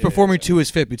 Right. If he was performing to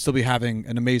his FIP, he'd still be having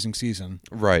an amazing season.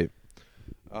 Right.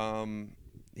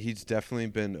 He's definitely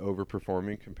been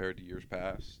overperforming compared to years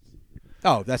past.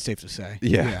 Oh, that's safe to say.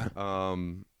 Yeah.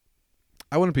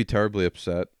 I wouldn't be terribly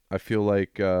upset. I feel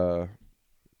like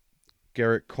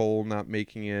Garrett Cole not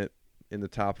making it in the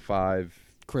top 5.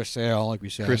 Chris Sale, like we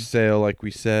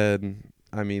said.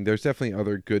 I mean, there's definitely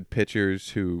other good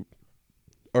pitchers who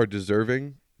are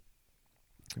deserving.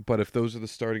 But if those are the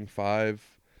starting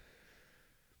 5,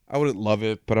 I wouldn't love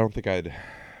it, but I don't think I'd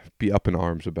be up in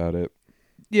arms about it.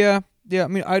 Yeah. I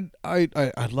mean,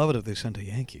 I'd love it if they sent a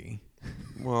Yankee.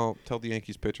 Well, tell the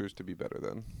Yankees pitchers to be better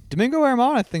then. Domingo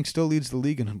Germán, I think, still leads the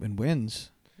league in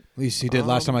wins. At least he did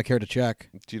last time I cared to check.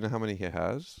 Do you know how many he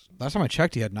has? Last time I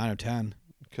checked, he had 9 or 10.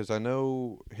 Because I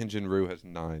know Hyun-Jin Ryu has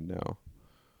 9 now.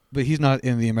 But he's not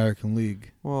in the American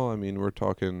League. Well, I mean, I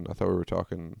thought we were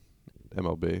talking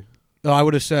MLB. Oh, I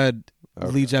would have said Okay.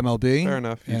 leads MLB. Fair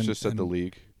enough. You just said the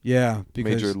league. Yeah,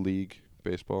 because Major League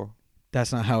Baseball.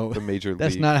 that's not how. The Major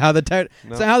That's League. not how that's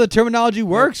not how the terminology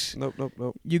works. Nope.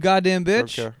 You goddamn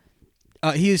bitch. Don't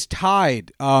care. He is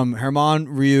tied. Germán,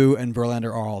 Ryu, and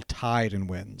Verlander are all tied in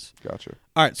wins. Gotcha.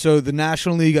 All right, so the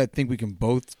National League, I think we can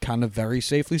both kind of very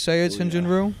safely say it's Hyun-Jin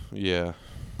Ryu. Yeah.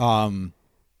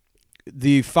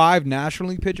 The 5 National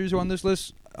League pitchers who are on this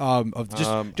list,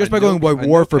 just by I going by know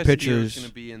WAR for Castillo's pitchers. Gonna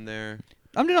be in there.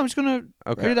 I'm just gonna.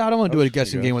 Okay. I don't want to do a just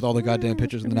guessing gonna game guess. with all the goddamn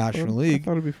pitchers in the National I League.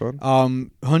 thought it'd be fun.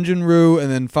 Hyun-Jin Ryu,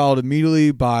 and then followed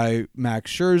immediately by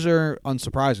Max Scherzer,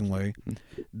 unsurprisingly.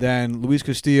 Then Luis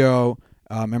Castillo,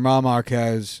 Germán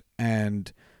Marquez,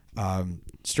 and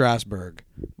Strasburg.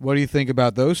 What do you think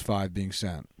about those 5 being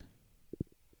sent?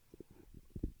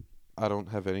 I don't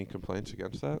have any complaints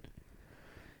against that.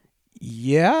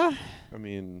 Yeah. I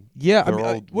mean, Yeah, they're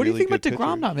all what do you really think about good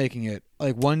DeGrom pitchers. not making it?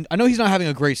 I know he's not having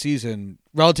a great season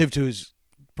relative to his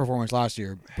performance last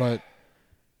year, but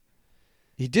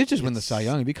he did just win the Cy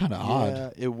Young. It'd be kind of odd. Yeah,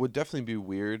 it would definitely be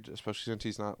weird, especially since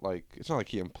he's not like it's not like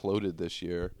he imploded this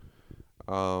year.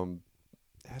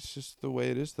 That's just the way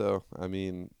it is, though. I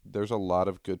mean, there's a lot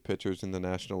of good pitchers in the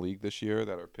National League this year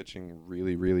that are pitching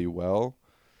really, really well.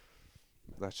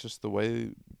 That's just the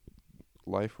way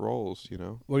life rolls, you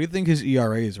know. What do you think his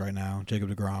ERA is right now, Jacob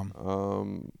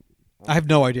deGrom? I I have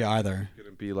no idea either.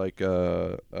 Gonna be like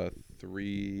a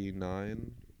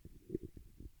 3.9.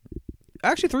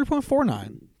 Actually,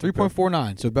 3.49.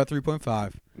 3.49, so about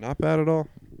 3.5. Not bad at all.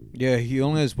 Yeah, he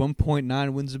only has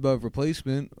 1.9 wins above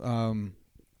replacement.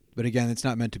 But again, it's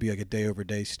not meant to be like a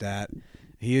day-over-day stat.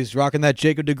 He is rocking that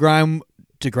Jacob deGrom.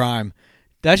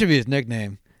 That should be his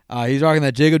nickname. He's rocking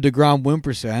that Jacob deGrom win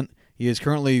percent. He is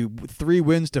currently 3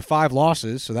 wins to 5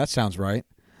 losses, so that sounds right.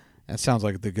 That sounds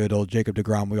like the good old Jacob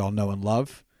deGrom we all know and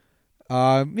love.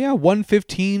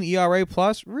 1.15 ERA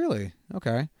plus. Really?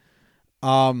 Okay.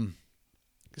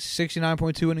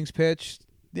 69.2 innings pitched.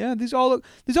 Yeah, these all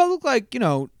look like,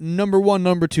 number 1,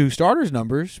 number 2 starters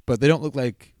numbers, but they don't look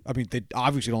like. I mean, they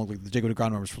obviously don't look like the Jacob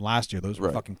deGrom numbers from last year. Those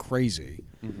were fucking crazy.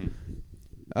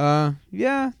 Mm-hmm.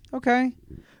 Yeah. Okay.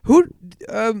 Who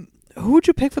would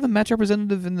you pick for the Mets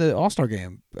representative in the All-Star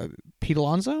game? Pete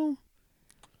Alonso?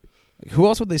 Who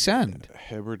else would they send?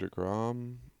 Heber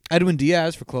deGrom. Edwin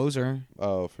Diaz for closer.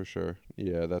 Oh, for sure.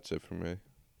 Yeah, that's it for me.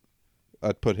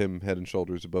 I'd put him head and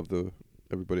shoulders above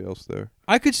everybody else there.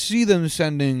 I could see them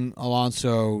sending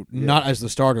Alonso not as the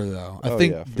starter though. I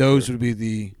think those would be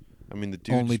the the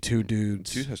only 2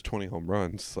 dudes. Dude has 20 home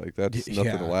runs. Like that's Yeah.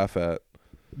 nothing to laugh at.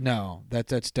 No,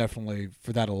 that's definitely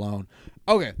for that alone.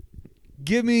 Okay,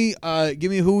 give me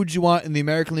who would you want in the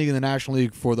American League and the National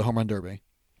League for the home run derby?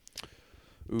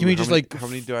 Ooh, Give me how just many, like how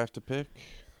many do I have to pick?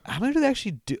 How many do they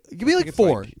actually do? Give me I like think it's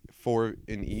 4. 4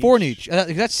 in each. 4 in each.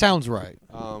 That sounds right.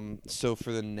 So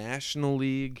for the National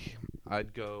League,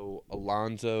 I'd go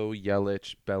Alonso,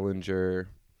 Yelich, Bellinger,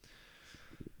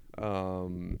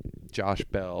 Josh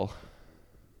Bell.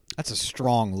 That's a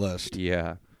strong list.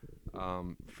 Yeah.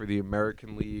 For the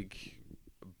American League,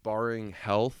 barring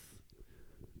health,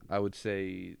 I would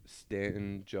say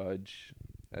Stanton, Judge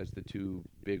as the 2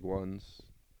 big ones.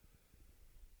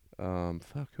 Who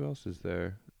else is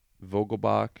there?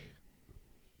 Vogelbach,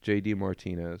 J.D.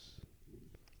 Martinez.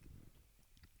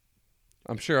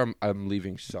 I'm sure I'm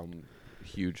leaving some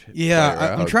huge player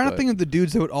I'm out, trying to but think of the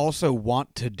dudes that would also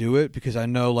want to do it because I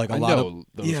know like a I lot know of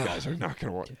those guys are not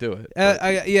going to want to do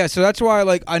it. So that's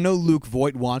why I know Luke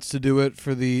Voigt wants to do it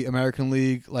for the American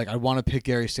League. Like I want to pick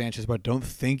Gary Sanchez, but I don't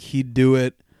think he'd do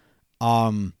it.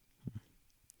 What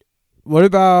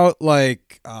about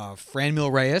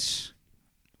Franmil Reyes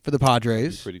for the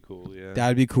Padres? Pretty cool, yeah.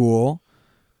 That'd be cool.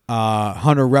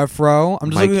 Hunter Renfroe.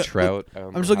 Mike Trout.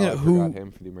 I'm just looking at who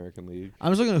him for the American League.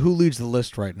 I'm just looking at who leads the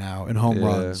list right now in home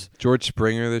runs. George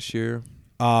Springer this year.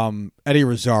 Eddie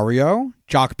Rosario,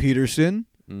 Jock Peterson.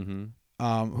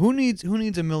 Mm-hmm. Who needs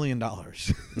 $1 million?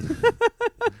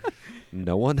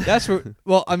 No one. That's what.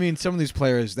 Well, I mean, some of these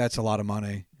players, that's a lot of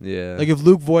money. Yeah. Like if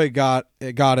Luke Voigt got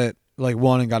it like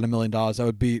won and got $1 million, that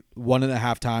would be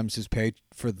 1.5 times his pay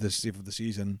for the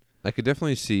season. I could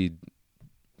definitely see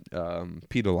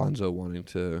Pete Alonso wanting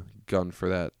to gun for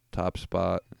that top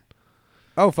spot.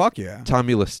 Oh fuck yeah!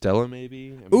 Tommy La Stella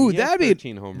maybe. Ooh, that'd be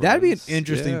an runs.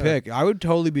 interesting pick. I would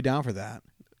totally be down for that.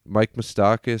 Mike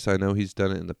Moustakas, I know he's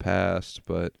done it in the past,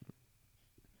 but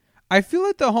I feel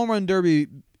like the home run derby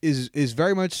is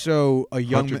very much so a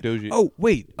young. Hunter Dozier. Oh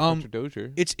wait, Hunter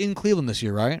Dozier. it's in Cleveland this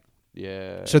year, right?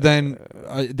 Yeah. So then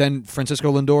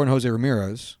Francisco Lindor and Jose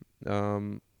Ramirez.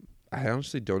 I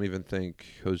honestly don't even think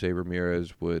Jose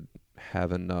Ramirez would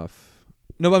have enough.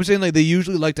 No, but I'm saying like they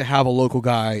usually like to have a local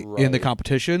guy in the Right.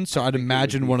 competition. So I'd think it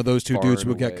imagine would one of those two far dudes and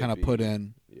would get away kind of be- put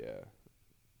in. Yeah.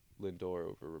 Lindor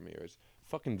over Ramirez.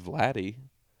 Fucking Vladdy.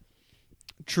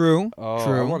 True. Oh,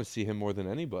 True. I want to see him more than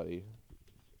anybody.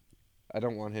 I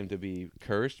don't want him to be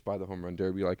cursed by the home run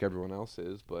derby like everyone else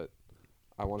is, but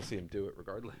I want to see him do it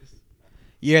regardless.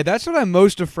 Yeah, that's what I'm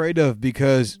most afraid of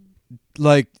because,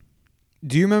 like,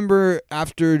 do you remember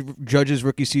after Judge's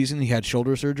rookie season he had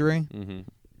shoulder surgery? Mm-hmm.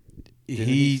 Didn't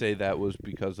he say that was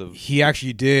because of... He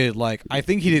actually did. Like, I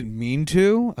think he didn't mean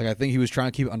to. Like, I think he was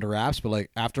trying to keep it under wraps, but like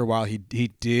after a while he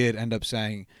did end up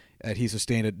saying that he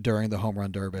sustained it during the home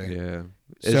run derby. Yeah.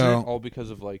 So- Is it all because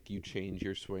of, like, you change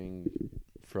your swing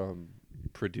from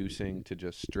producing to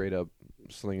just straight up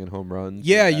slinging home runs?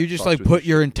 Yeah, and that you just fucks like with put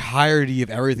your your entirety of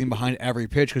everything behind every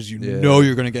pitch because you Yeah. know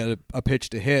you're going to get a pitch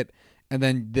to hit, and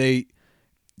then they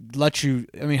let you.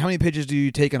 I mean, how many pitches do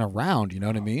you take in a round? You know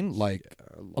what I mean? Like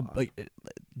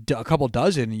a couple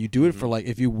dozen, and you do it for like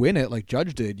if you win it, like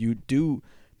Judge did, you do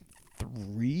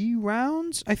 3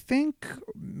 rounds. I think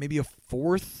maybe a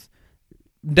fourth.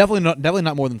 Definitely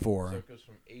not more than 4. So it goes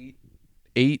from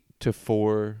 8 to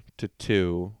 4 to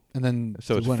 2. And then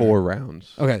So the it's winner. 4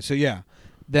 rounds. Okay, so yeah,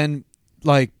 then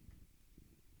like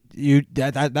you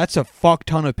that's a fuck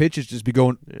ton of pitches just be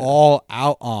going all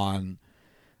out on,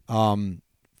 and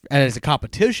it's a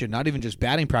competition, not even just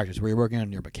batting practice where you're working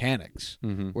on your mechanics,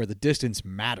 where the distance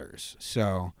matters.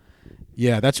 So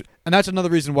yeah, that's another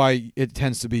reason why it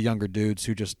tends to be younger dudes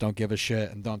who just don't give a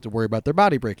shit and don't have to worry about their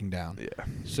body breaking down. Yeah.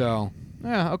 So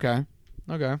yeah, okay.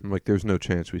 I'm like, there's no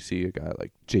chance we see a guy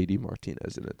like JD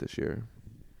Martinez in it this year.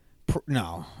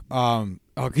 No.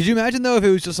 Could you imagine though if it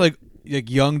was just like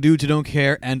young dudes who don't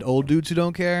care and old dudes who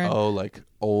don't care? Oh, like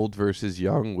old versus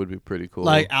young would be pretty cool.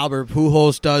 Like Albert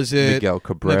Pujols does it. Miguel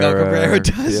Cabrera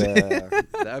does yeah.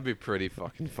 it. That'd be pretty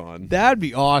fucking fun. That'd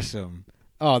be awesome.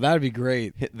 Oh, that'd be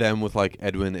great. Hit them with like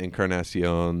Edwin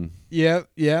Encarnacion. Yep.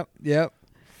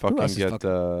 Fucking else is get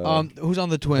who's on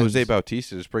the Twins? Jose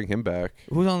Bautista. Just bring him back.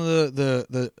 Who's on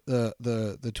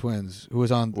the Twins? Who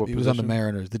was on? What He was on the position?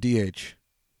 Mariners. The DH.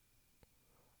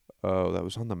 Oh, that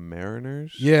was on the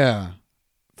Mariners? Yeah.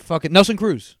 Fucking Nelson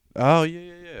Cruz. Oh,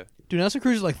 yeah. Dude, Nelson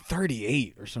Cruz is like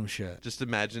 38 or some shit. Just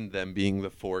imagine them being the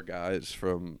 4 guys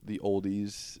from the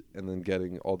oldies and then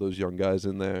getting all those young guys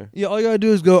in there. Yeah, all you gotta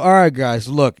do is go, all right, guys,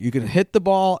 look, you can hit the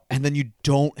ball and then you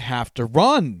don't have to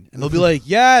run. And they'll be like,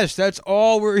 yes, that's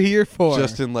all we're here for.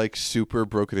 Just in like super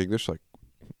broken English, like,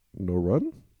 no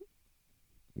run?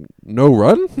 No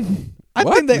run? I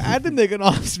What? think they can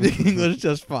all speak English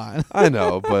just fine. I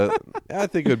know, but I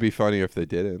think it would be funnier if they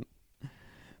didn't.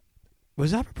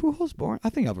 Was Albert Pujols born? I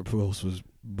think Albert Pujols was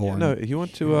born. No, he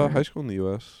went to high school in the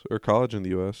U.S. or college in the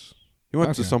U.S. He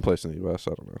went to Okay. someplace in the U.S.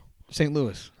 I don't know. St.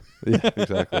 Louis. Yeah,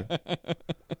 exactly.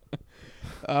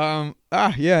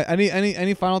 Yeah.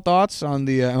 Any final thoughts on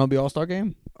the MLB All-Star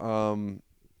game?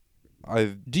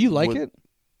 Do you like it?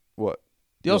 What?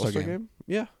 The All-Star game?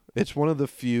 Yeah, it's one of the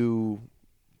few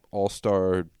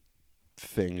All-Star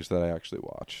things that I actually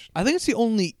watch. I think it's the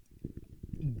only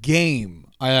game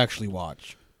I actually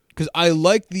watch because I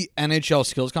like the NHL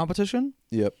skills competition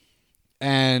Yep.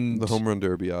 and The home run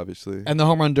derby, obviously. and the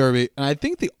home run derby, and I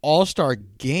think the All-Star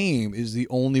game is the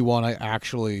only one I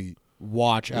actually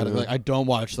watch. Out of like, I don't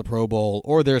watch the Pro Bowl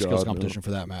or their skills God, no. competition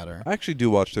for that matter. I actually do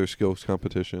watch their skills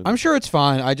competition. I'm sure it's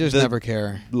fine. I just never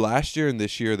care. Last year and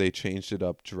this year, they changed it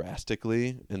up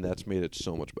drastically, and that's made it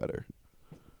so much better.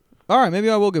 All right, maybe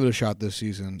I will give it a shot this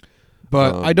season,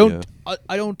 but I don't.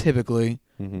 I don't typically.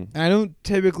 Mm-hmm. I don't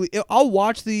typically. I'll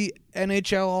watch the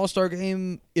NHL All-Star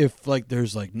game if like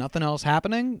there's like nothing else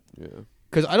happening. Yeah.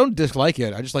 Because I don't dislike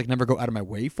it. I just like never go out of my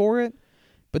way for it.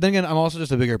 But then again, I'm also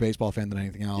just a bigger baseball fan than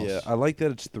anything else. Yeah, I like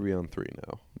that it's 3-on-3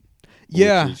 now.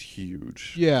 Yeah. Which is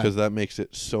huge. Yeah. Because that makes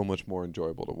it so much more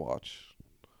enjoyable to watch.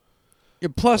 Yeah,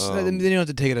 plus, then you don't have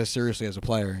to take it as seriously as a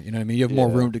player. You know what I mean? You have more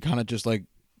Yeah. room to kind of just like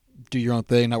do your own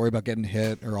thing, not worry about getting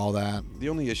hit or all that. The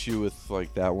only issue with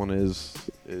like that one is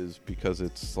because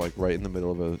it's like right in the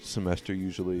middle of a semester. I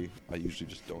usually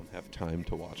just don't have time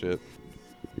to watch it,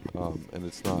 and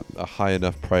it's not a high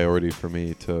enough priority for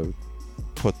me to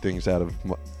put things out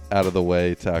of the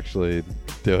way to actually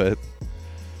do it.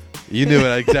 You knew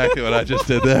it exactly what I just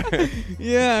did there.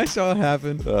 Yeah, I saw it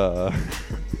happen. Uh,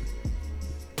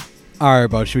 All right,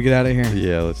 bud. Should we get out of here?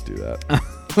 yeah, let's do that.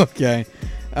 Okay.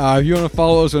 If you want to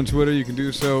follow us on Twitter, you can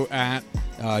do so at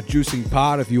Juicing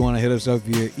Pod. If you want to hit us up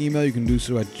via email, you can do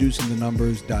so at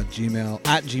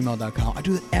juicingthenumbers.gmail@gmail.com. I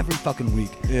do that every fucking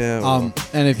week. Yeah.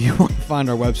 And if you want to find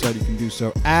our website, you can do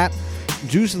so at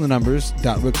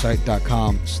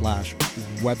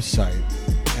juicingthenumbers.wixsite.com/website.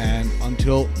 And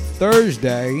until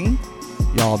Thursday,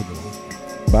 y'all have a good one.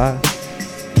 Bye.